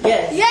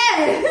 Yes.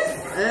 Yes.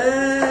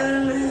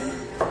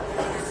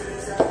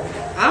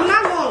 I'm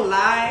not gonna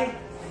lie,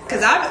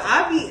 cause I'm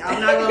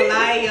not gonna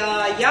lie,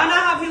 y'all. Y'all know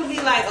how people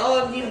be like,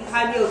 oh, if you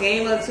hype your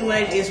game up too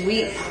much, it's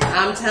weak.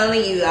 I'm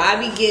telling you, I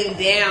be getting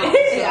down.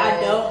 So I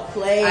don't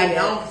play. I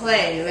don't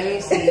play. Let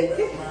me see.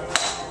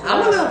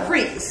 I'm a little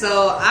freak,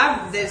 so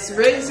that's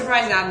really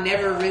surprising. I've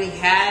never really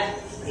had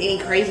any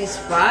crazy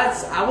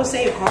spots. I would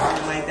say a car.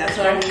 Like that's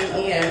what I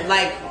mean. Yeah,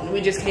 like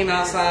we just came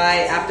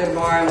outside after the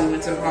bar and we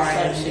went to the car.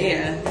 And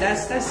yeah,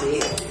 that's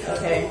it.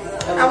 Okay.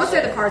 I would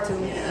say the car too.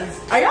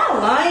 Are y'all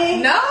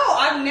lying? No,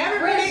 I've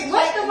never really What's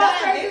like the most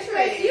that crazy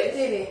place you different.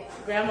 did it?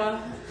 Grandma.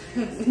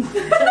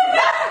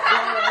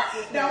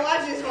 Don't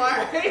watch this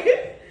part.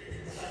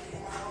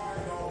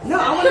 No,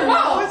 I want to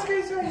know what's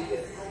crazy.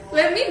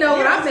 Let me know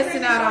what I'm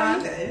missing out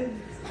on.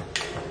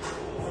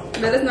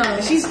 Let us know.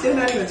 She's still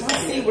not even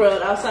talking.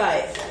 SeaWorld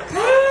outside.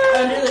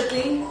 Under the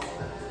thing.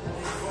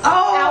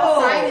 Oh,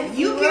 Outside in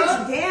you get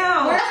SeaWorld?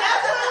 down. We're-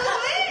 That's what was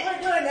lit.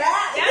 We're doing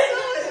that. That's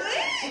what was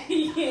lit.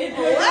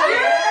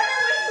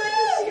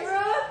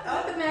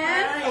 Oh, the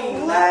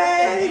man.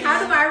 What? How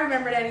do I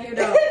remember that and you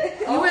don't?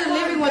 You were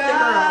living with the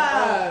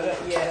girl.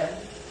 Yeah.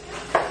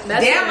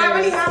 That's Damn, I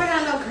really hilarious. haven't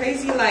had no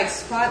crazy like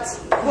spots.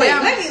 Wait,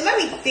 Damn. let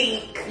me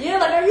think. Yeah,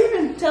 like are you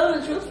even telling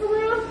the truth for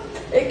real?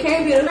 It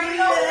can't be the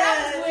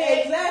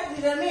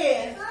Exactly, the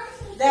man.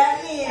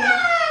 That man.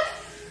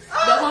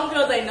 The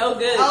homegirls ain't no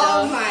good.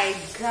 Oh though. my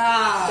The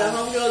god.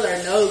 homegirls are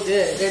no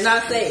good. They're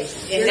not safe.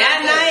 And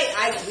that night,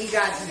 we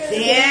got down.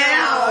 We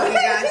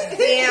got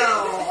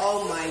down. Oh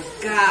my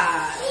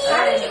god.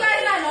 How did you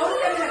guys not notice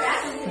them in the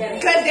bathroom together?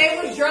 Cause they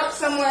was drunk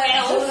somewhere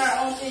Doing else. our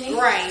own thing.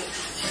 Right.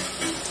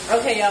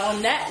 Okay, y'all.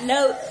 On that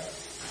note,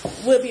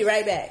 we'll be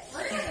right back.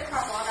 Why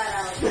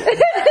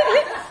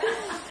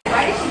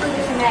did she do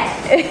this and that?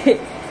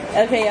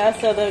 Okay, y'all.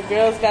 So the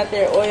girls got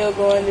their oil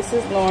going. This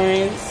is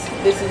Lauren's.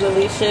 This is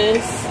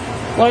Alysha's.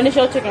 Lauren, this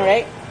your chicken,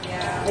 right?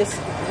 Yeah. It's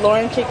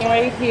Lauren chicken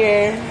right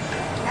here.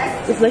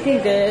 It's looking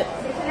good.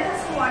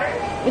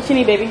 What you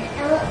need, baby?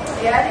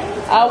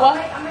 Awa?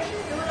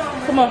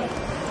 Come on.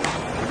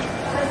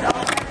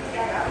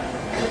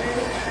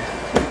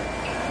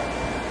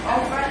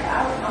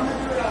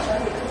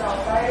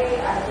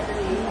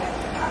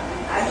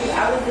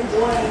 I was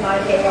enjoying my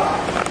day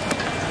off.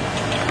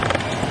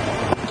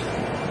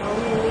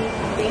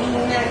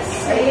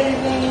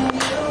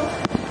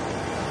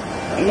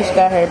 You just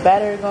got her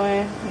batter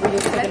going. We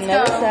just took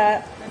another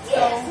shot.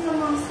 Yes, my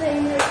mom's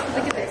saying this.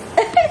 Look at this.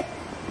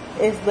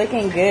 It's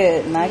looking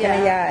good. Not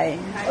gonna lie.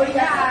 Oh,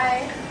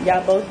 yeah.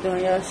 Y'all both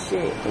doing your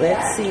shit.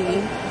 Let's see.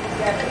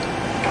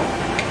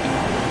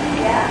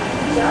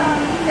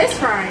 Yeah. It's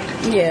frying.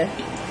 Yeah.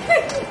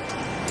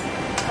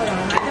 Hold on.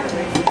 I gotta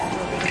make this.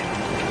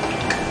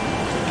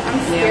 I'm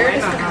scared.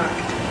 It's hot.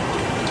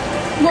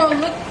 Well,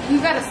 look, you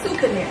got a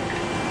soup in there.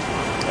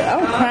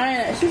 I'm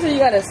crying. She said you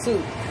got a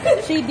soup.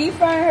 She deep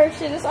frying her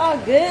shit. It's all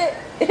good.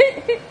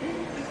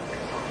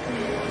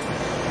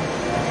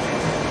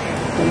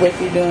 What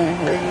you doing?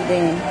 What you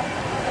doing?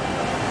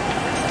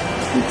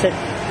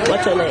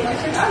 Watch your leg. I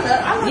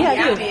love Yeah, I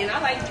do. yapping. I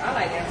like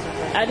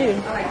that. I do. I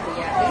like the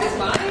yap. Is this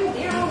mine?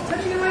 You know,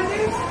 touching it like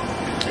this?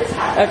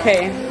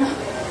 Okay.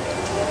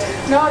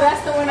 No,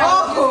 that's the one I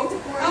was using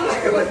to pour I'm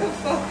like, what the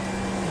fuck?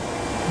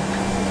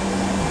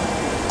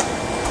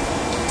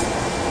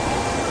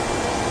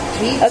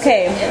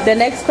 Okay, the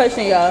next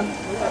question, y'all.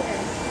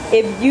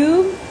 If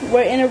you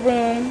were in a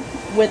room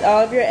with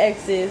all of your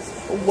exes,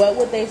 what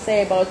would they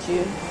say about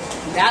you?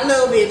 That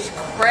little bitch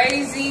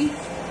crazy,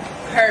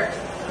 her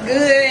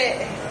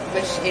good,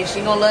 but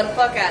she gonna love the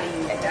fuck out of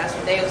you. That's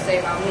what they would say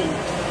about me.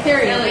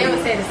 Period. They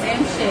would say the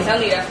same shit.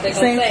 Tell you that's what they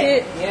gonna Same say.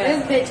 shit? Yeah.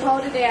 This bitch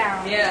hold it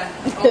down. Yeah.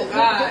 Oh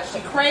God, she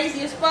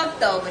crazy as fuck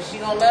though, but she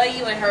gonna love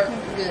you and her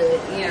good.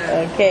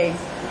 Yeah. Okay.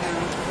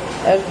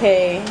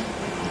 Okay.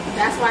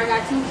 That's why I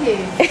got 2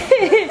 kids.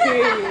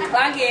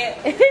 Clock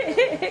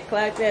it.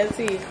 Clock that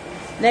T.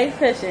 Next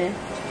question.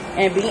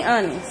 And be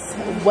honest.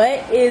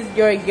 What is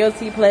your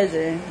guilty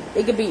pleasure?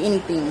 It could be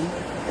anything.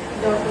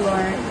 Go for Laur.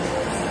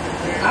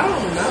 I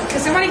don't know. Can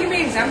somebody give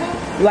me an example?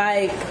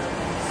 Like,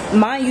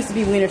 mine used to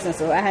be Wiener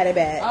Schnitzel. I had it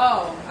bad.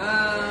 Oh,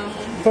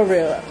 For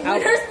real.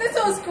 Wiener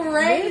Schnitzel is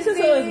crazy. Wiener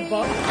Schnitzel is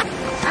bomb.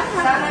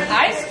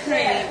 ice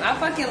cream. I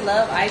fucking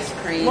love ice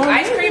cream. Well,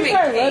 Ice cream and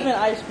start cake. loving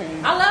ice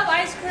cream. I love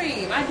ice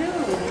cream. I do.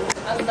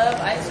 I love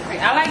ice cream.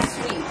 I like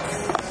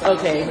sweets.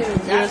 Okay.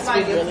 That's my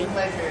sweet, guilty really.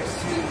 pleasure. Is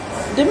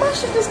sweet. Did my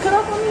shit just cut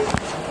off on me?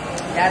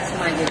 That's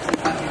my guilty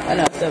pleasure. I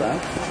know, still on.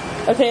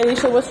 Okay,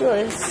 Alysha, what's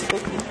yours?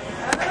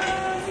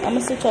 I'm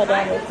gonna sit y'all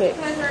down real quick.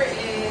 Pleasure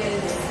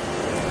is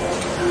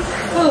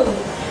food.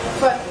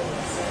 But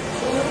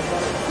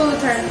food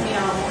turns me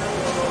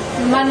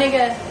on. My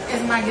nigga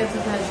is my guilty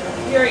pleasure.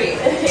 Period.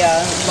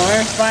 Yeah,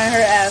 Lauren's frying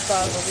her ass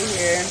off over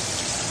here.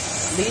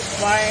 Lee's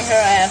frying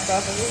her ass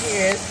off over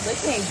here. It's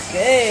looking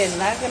good,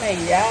 not gonna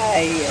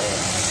lie.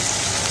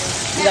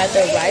 You got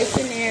the rice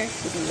in there.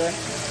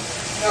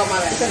 Oh my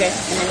It's bad. okay.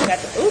 And then we got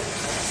the, oops,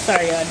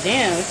 sorry y'all.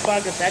 Damn, it's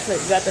fogged up that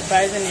quick. We got the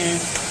fries in there.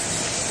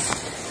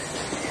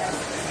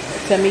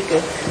 Tamika.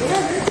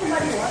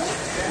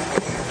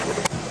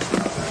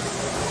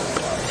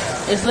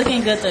 It's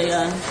looking good though,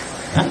 y'all.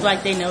 I feel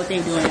like they know what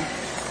they're doing.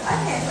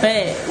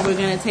 But we're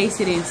gonna taste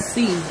it and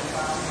see.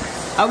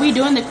 Are we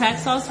doing the crack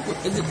sauce?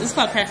 It's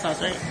called crack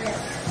sauce, right?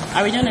 Yes.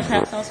 Are we doing the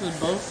crack sauce with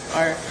both?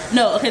 Or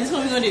no? Okay, this is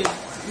what we're gonna do.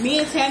 Me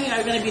and Tammy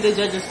are gonna be the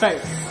judges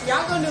first.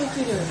 Y'all gonna do what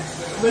you do.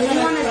 We're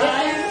gonna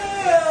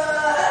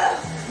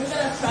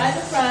try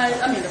the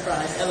fries. I mean the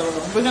fries. LOL.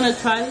 We're gonna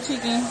try the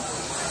chicken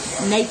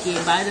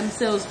naked by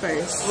themselves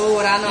first. Oh,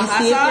 what I know, And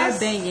hot see if sauce?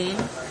 they're banging.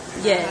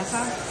 Yes.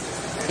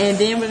 And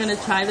then we're gonna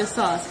try the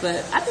sauce.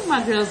 But I think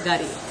my girls got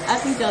it. I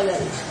think y'all got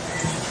it.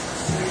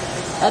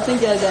 I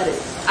think y'all got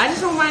it. I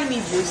just don't mind me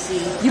juicy.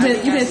 You been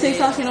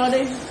TikToking all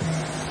day?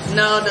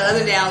 No, the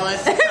other day I was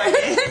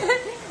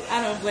TikToking.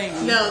 I don't blame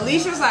you. No,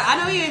 Alysha was like,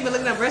 I know you ain't been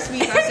looking up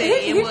recipes. I said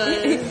it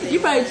was. You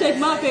probably checked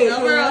my page. No,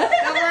 girl. No,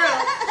 girl.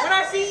 When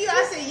I see you,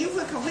 I said, you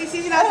put complete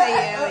season. I said,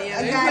 yeah.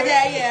 I got Put it.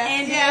 that, yeah.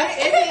 And yeah,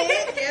 it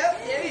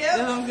did. Yep.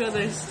 The homegirls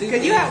are stupid.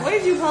 Cause you have, what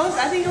did you post?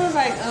 I think it was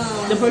like,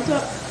 the pork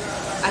chop?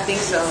 I think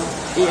so.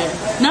 Yeah.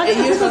 No, And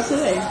you you posted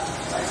today.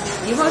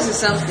 You posted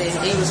something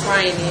and you was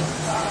frying it.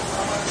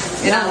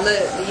 And I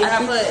looked, I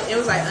put, it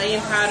was like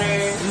onion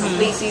powder,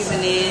 complete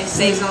seasoning,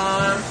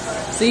 Saison.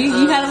 See,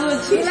 you had a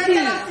little cheat You learned sheet.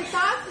 that off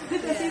TikTok?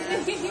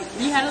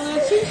 You had a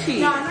little cheat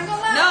sheet. No, I'm not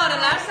gonna lie. No, the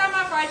last time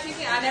I fried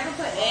chicken, I never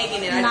put egg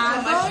in it. I just Not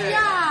put gonna mustard.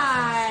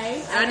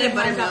 lie. I did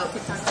buttermilk.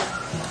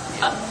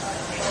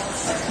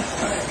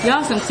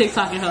 Y'all some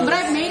TikToking hoes. But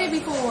I've made it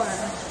before.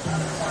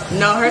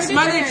 No, her Who did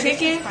smothered your hair?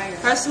 chicken,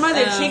 her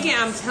smothered chicken,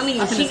 I'm telling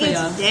you, I'm she finna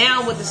tell gets y'all.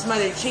 down with the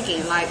smothered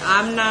chicken. Like,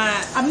 I'm not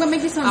gonna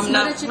make you some I'm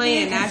smothered not chicken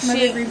playing and that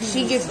smothered shit. green beans.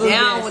 She gets Oh,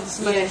 down yes, with the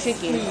smothered yes,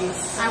 chicken.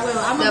 please. I will.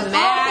 I'm The gonna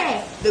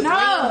mac, the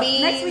no, green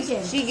beans, next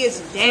weekend. she gets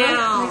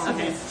down. Next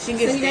weekend. She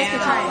gets So you guys can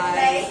down. try it.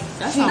 Like,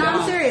 That's No, not I'm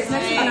wrong. serious.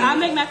 Next Like, weekend. I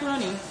make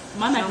macaroni.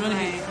 My macaroni.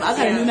 Okay. I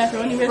got a new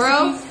macaroni recipe.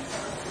 Bro,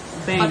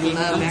 Banging.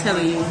 love I'm macaroni.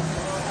 telling you.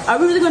 Are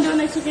we really gonna do it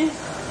next weekend?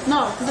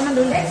 No, because I'm not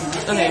doing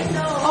it. Okay.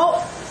 Oh,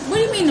 what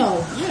do you mean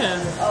no? Yeah.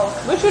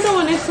 what you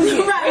doing next week?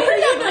 Right, where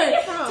you doing?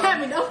 Tell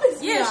me, don't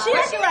piss me Yeah, off. she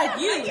acting like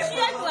you. She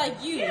acting like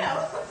you.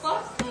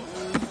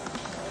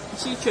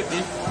 She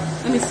tripping.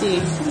 Let me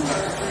see.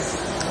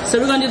 So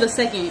we're gonna do the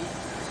second.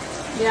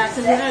 Yeah,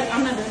 because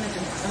I'm not doing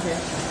anything. Okay.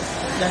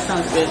 That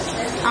sounds good.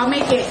 I'll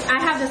make it. I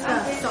have the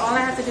stuff, so all I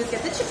have to do is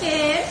get the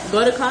chicken.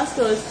 Go to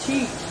Costco. It's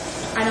cheap.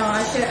 I know,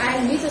 I should. I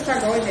need to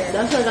start going there.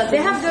 That's what I got.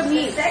 They have good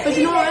meat. But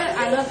you know what?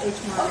 I love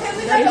H-Mart. Okay,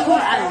 we That got the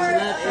H-Mart, I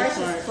order. love fresh as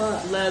H-Mart.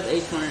 fuck. Love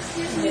H-Mart.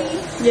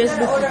 We Yes,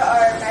 gotta order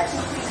our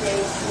matching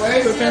Tuesdays.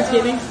 for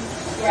Thanksgiving.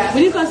 Yeah.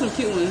 We need to find some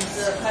cute ones.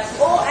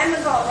 Oh,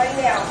 Amazon right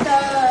now.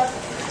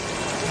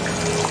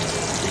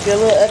 Good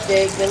little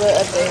update. Good little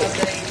update.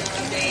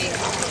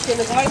 Shit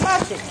looking like my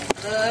chicken.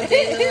 Little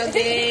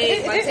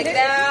bit. Want to take it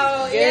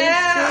out? Good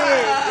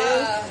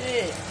Yeah. shit,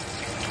 good shit.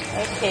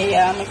 Okay,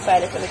 yeah, I'm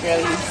excited for the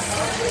girlies.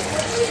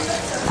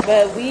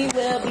 But we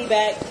will be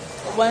back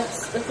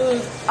once the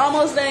food's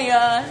almost done,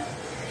 y'all.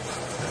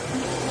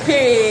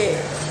 Period.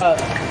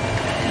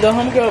 The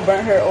homegirl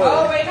burnt her oil.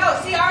 Oh wait, no.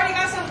 See, I already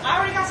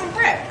got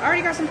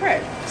some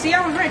prep. See,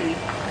 I was ready.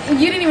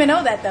 You didn't even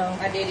know that though.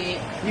 I did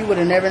it. You would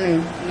have never knew.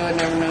 No, I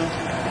never know.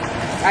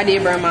 I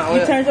did burn my oil.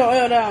 You turned your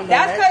oil down, though,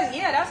 That's right?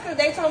 cause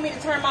they told me to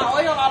turn my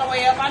oil all the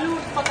way up. I knew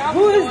what the fuck I was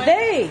Who doing. is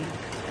they?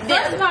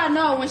 First of all,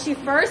 no. When she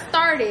first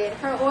started,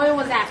 her oil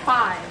was at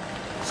 5.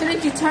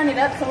 Shouldn't you turn it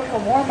up so it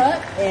can warm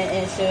up?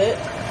 And should.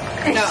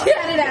 And she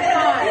had it at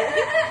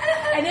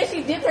 5. And then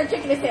she dipped her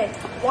chicken and said,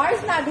 "Why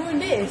is it not doing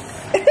this?"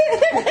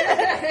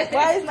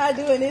 Why is not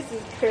doing this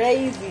is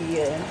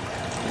crazy.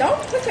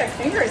 Don't put your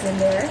fingers in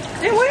there.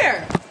 Then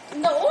where?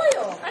 In the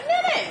oil. I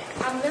did it.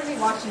 I'm literally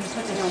watching you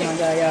put the Oh chicken. my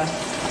god, yeah.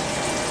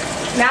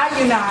 Now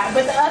you're not.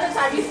 But the other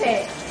time you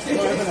said, I'm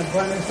gonna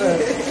burn this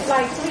up.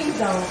 like, please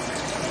don't.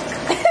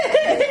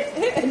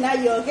 Now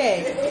you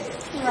okay?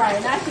 Right,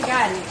 now she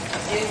got it.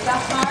 It's the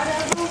heart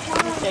of the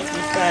Check these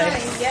woman.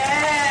 fries.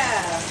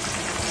 Yeah.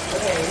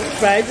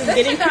 Fries is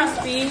getting This is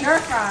crispy. Your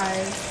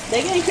fries.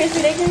 They getting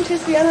crispy. They getting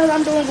crispy. I know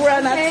I'm doing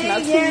well. Not, Okay,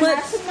 not yeah, too much.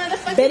 not too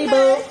motherfucking Betty much.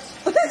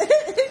 Boop.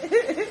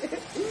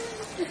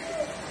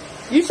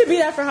 You should be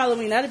that for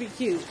Halloween. That'd be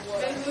cute.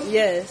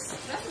 Yes.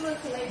 That's a little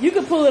too late. You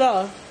could pull it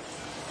off.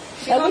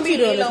 She's gonna What be you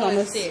doing, Miss Lilo and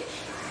Mamas? Stitch.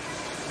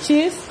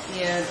 Cheers.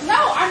 Yeah.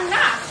 No, I'm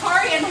not.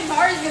 Kari's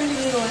gonna be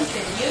Lilo and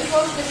Stitch. You're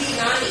supposed to be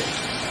Nani.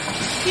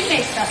 She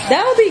makes stuff up.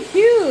 That would be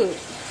cute.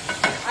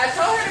 I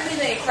told her to be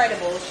the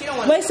Incredibles. She don't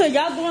want Wait, so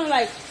y'all doing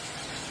like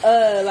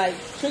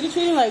trick or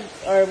treating, like,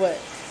 or what?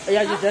 Or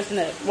y'all just dressing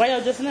up? Why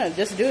y'all dressing up?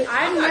 Just to do it?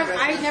 I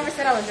never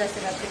said I was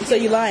dressing up. So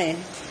you lying?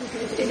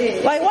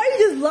 Like, why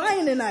you just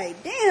lying tonight?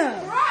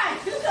 Damn. Right,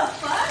 who the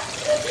fuck?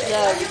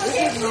 Yo, this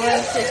is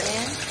Laur's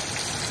chicken.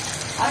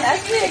 I'm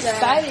actually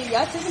excited.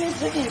 Y'all chicken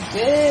is looking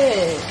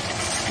good.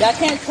 Y'all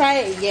can't try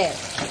it yet.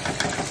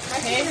 My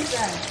chicken's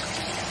done.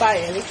 Fire,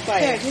 it looks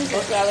fire. Both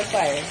of y'all look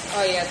fire.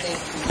 Oh, yeah, thank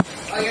you.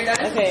 Oh, you're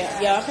done? Okay,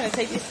 y'all, I'm gonna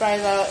take these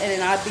fries out, and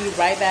then I'll be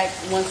right back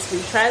once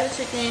we try the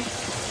chicken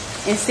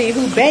and see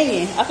who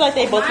banging. I feel like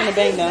they both gonna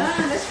bang though.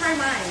 Done. Let's try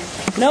mine.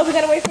 No, we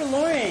gotta wait for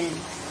Lauren.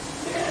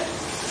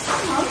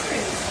 I'm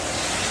hungry.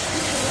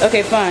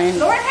 Okay, fine.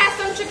 Lauren has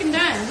some chicken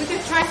done. We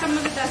could try some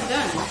of it that's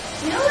done.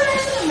 You know what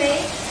I'm gonna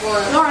make?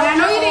 Lauren, I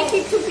know you didn't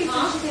keep 2 pieces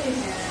of chicken in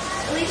here.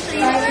 Alysha, you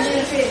know what I'm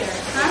gonna make?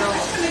 Huh? I'm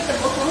gonna make the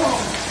buffalo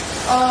home.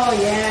 Oh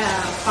yeah,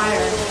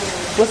 fire.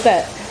 What's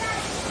that?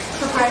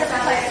 Papaya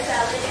salad.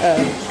 Oh,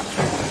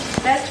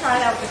 Let's try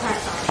it out with the hot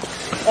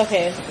sauce.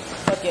 okay.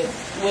 Fuck it.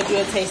 We'll do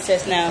a taste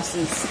test now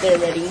since they're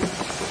ready.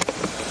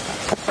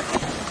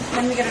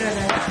 Let me get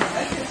another.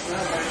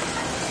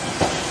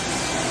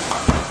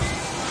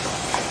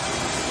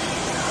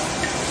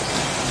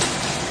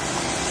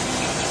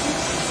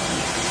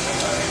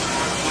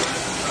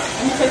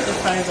 Let me take the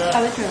fries out.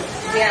 How true.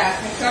 Yeah.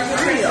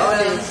 Pretty all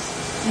this.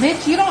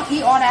 Bitch, you don't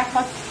eat all that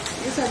fuck.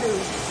 Yes, I do.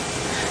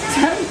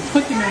 Stop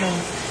putting it on.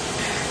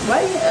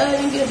 Why you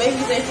didn't get a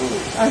baby day food?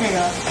 Okay,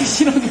 y'all. Cause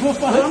you don't give a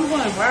fuck. Well, I'm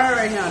going viral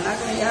right now. Not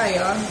gonna lie,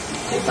 y'all.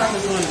 TikTok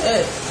is going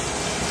up.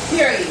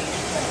 Period.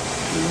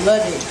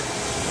 Love it.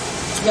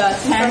 Y'all,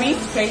 Tammy?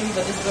 TikTok is crazy,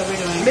 but this is what we're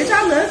doing. Bitch,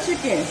 I love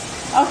chicken.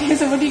 Okay,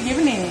 so what are you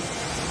giving it?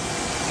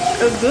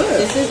 It's good.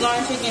 This is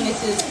Lauren chicken. This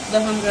is the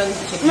homegirl.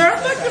 This is chicken. No,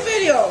 fuck the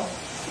video.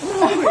 I'm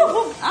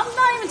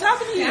not even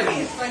talking to you.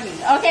 Tammy is funny.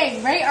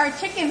 Okay, rate our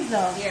chickens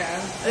though. Yeah.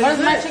 What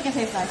does my chicken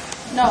taste like?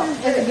 No,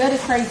 is it good?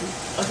 It's crazy.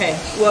 Okay.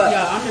 What?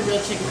 Y'all, I'm the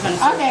real chicken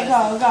connoisseur. Okay,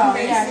 go.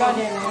 Yeah, go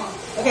there.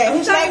 Okay,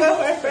 who's gonna go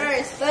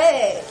first?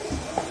 Say.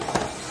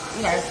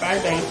 You guys fries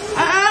bang.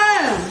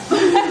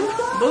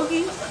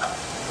 Boogie.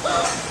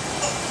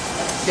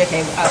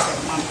 Okay, I'll say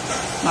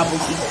my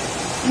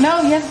boogie.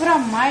 No, you have to put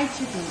on my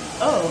chicken.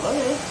 Oh,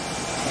 okay.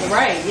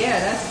 Right, yeah,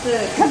 that's the...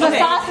 Cause Okay,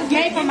 the sauce is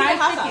made give for me my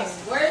the hot chicken.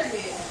 sauce. Where is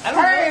it? I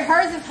don't know.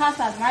 Hers is hot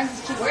sauce. Mine's is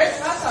chicken. Where's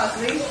hot sauce,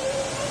 Lee?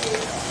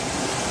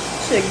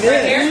 Shit Right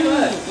good. here?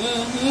 Look.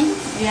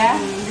 Yeah.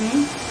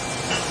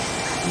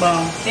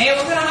 Bomb. Damn,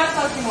 what kind of hot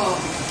sauce you want?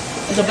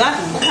 It's a black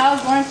one.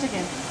 How's orange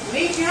chicken?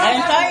 Lee, you I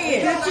didn't try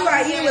it. Bitch, you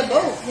are eating with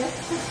both.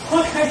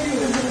 Oh,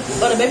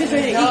 the baby's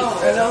ready to eat.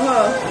 I know,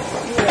 huh?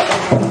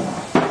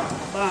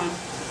 Bomb.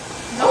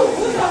 No,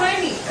 who's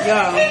behind me?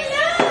 Y'all,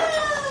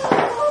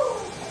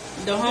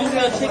 the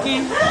homegirl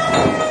chicken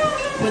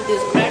with this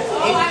crack,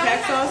 Asian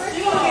crack sauce.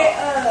 You gonna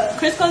get,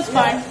 Crisco's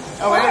fine.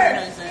 Or whatever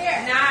it is.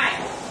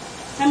 Nine.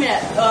 Tell me that.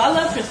 Oh, I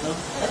love Crisco.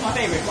 That's my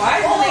favorite. Why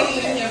is the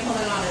lady in here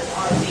pulling on this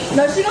RC?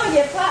 no, she gonna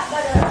get popped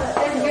by the,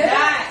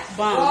 Nine.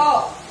 Bomb.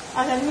 Oh.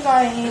 Okay, let me go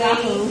ahead and eat our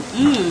food.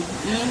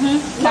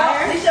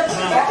 Fire. Alysha,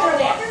 put your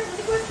on there.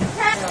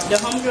 The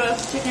homegirl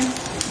chicken.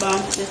 Bomb.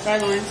 Just try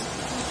Lauren's.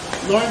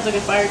 Lauren's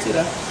looking fire too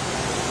though.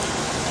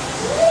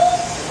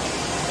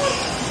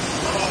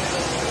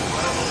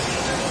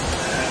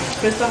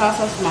 Crisco hot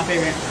sauce is my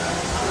favorite.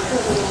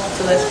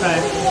 So let's try.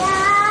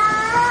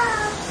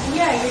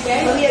 Yeah, you're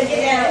dead. Malia,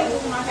 get down.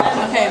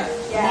 Okay,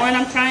 Lauren,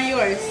 I'm trying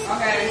yours.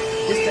 Okay.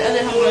 This is the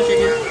other homegirl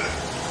chicken.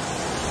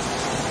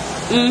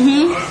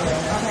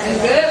 It's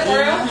good, for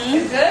real?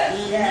 It's good?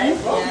 Yeah,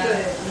 it's both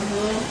good.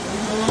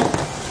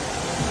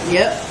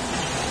 Yep.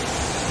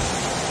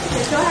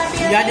 So happy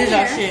Y'all did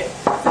y'all shit.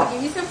 So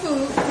give me some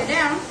food. Sit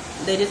down.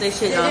 They did their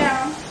shit, Sit y'all.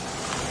 down.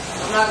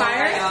 I'm not gonna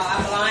lie, y'all.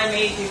 I'm blind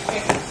made you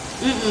chicken.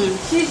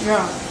 She's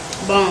drunk.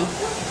 Bomb.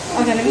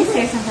 Okay, let me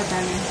say something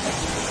for me.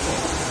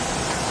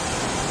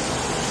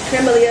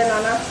 Here, Malia,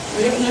 Nana.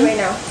 We're gonna eat right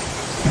now.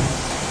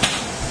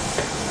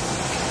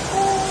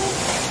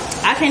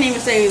 can't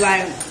even say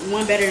like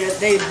one better than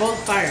they both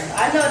fire.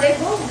 I know they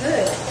both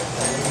good.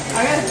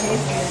 I gotta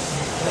taste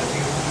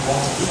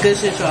it. Good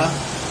shit, y'all.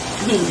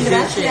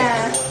 Good shit.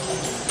 Yeah.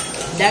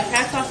 That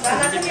crack sauce.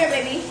 Come here,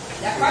 baby.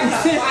 That part is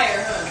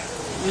fire, huh?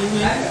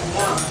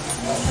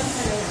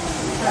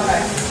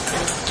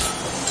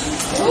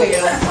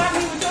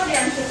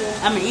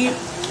 That's I'ma eat.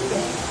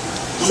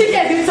 She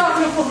can't do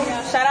talking for me.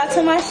 Shout out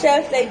to my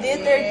chefs. They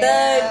did their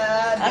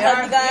thug. I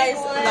hope you guys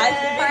like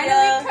the video.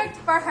 Finally cooked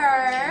for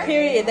her.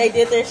 Period. They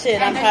did their shit.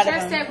 And I'm the proud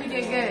chef of them. said we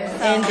did good.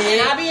 So. And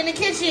did. I'll be in the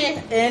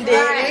kitchen. And did.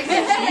 Right.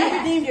 You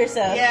redeemed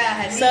yourself.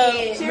 Yeah, I So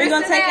did. we're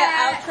gonna Cheers to take an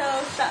that.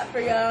 outro shot for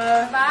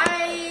y'all.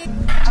 Bye.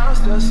 I'm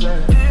still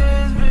saying,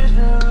 this bitch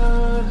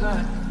look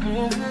like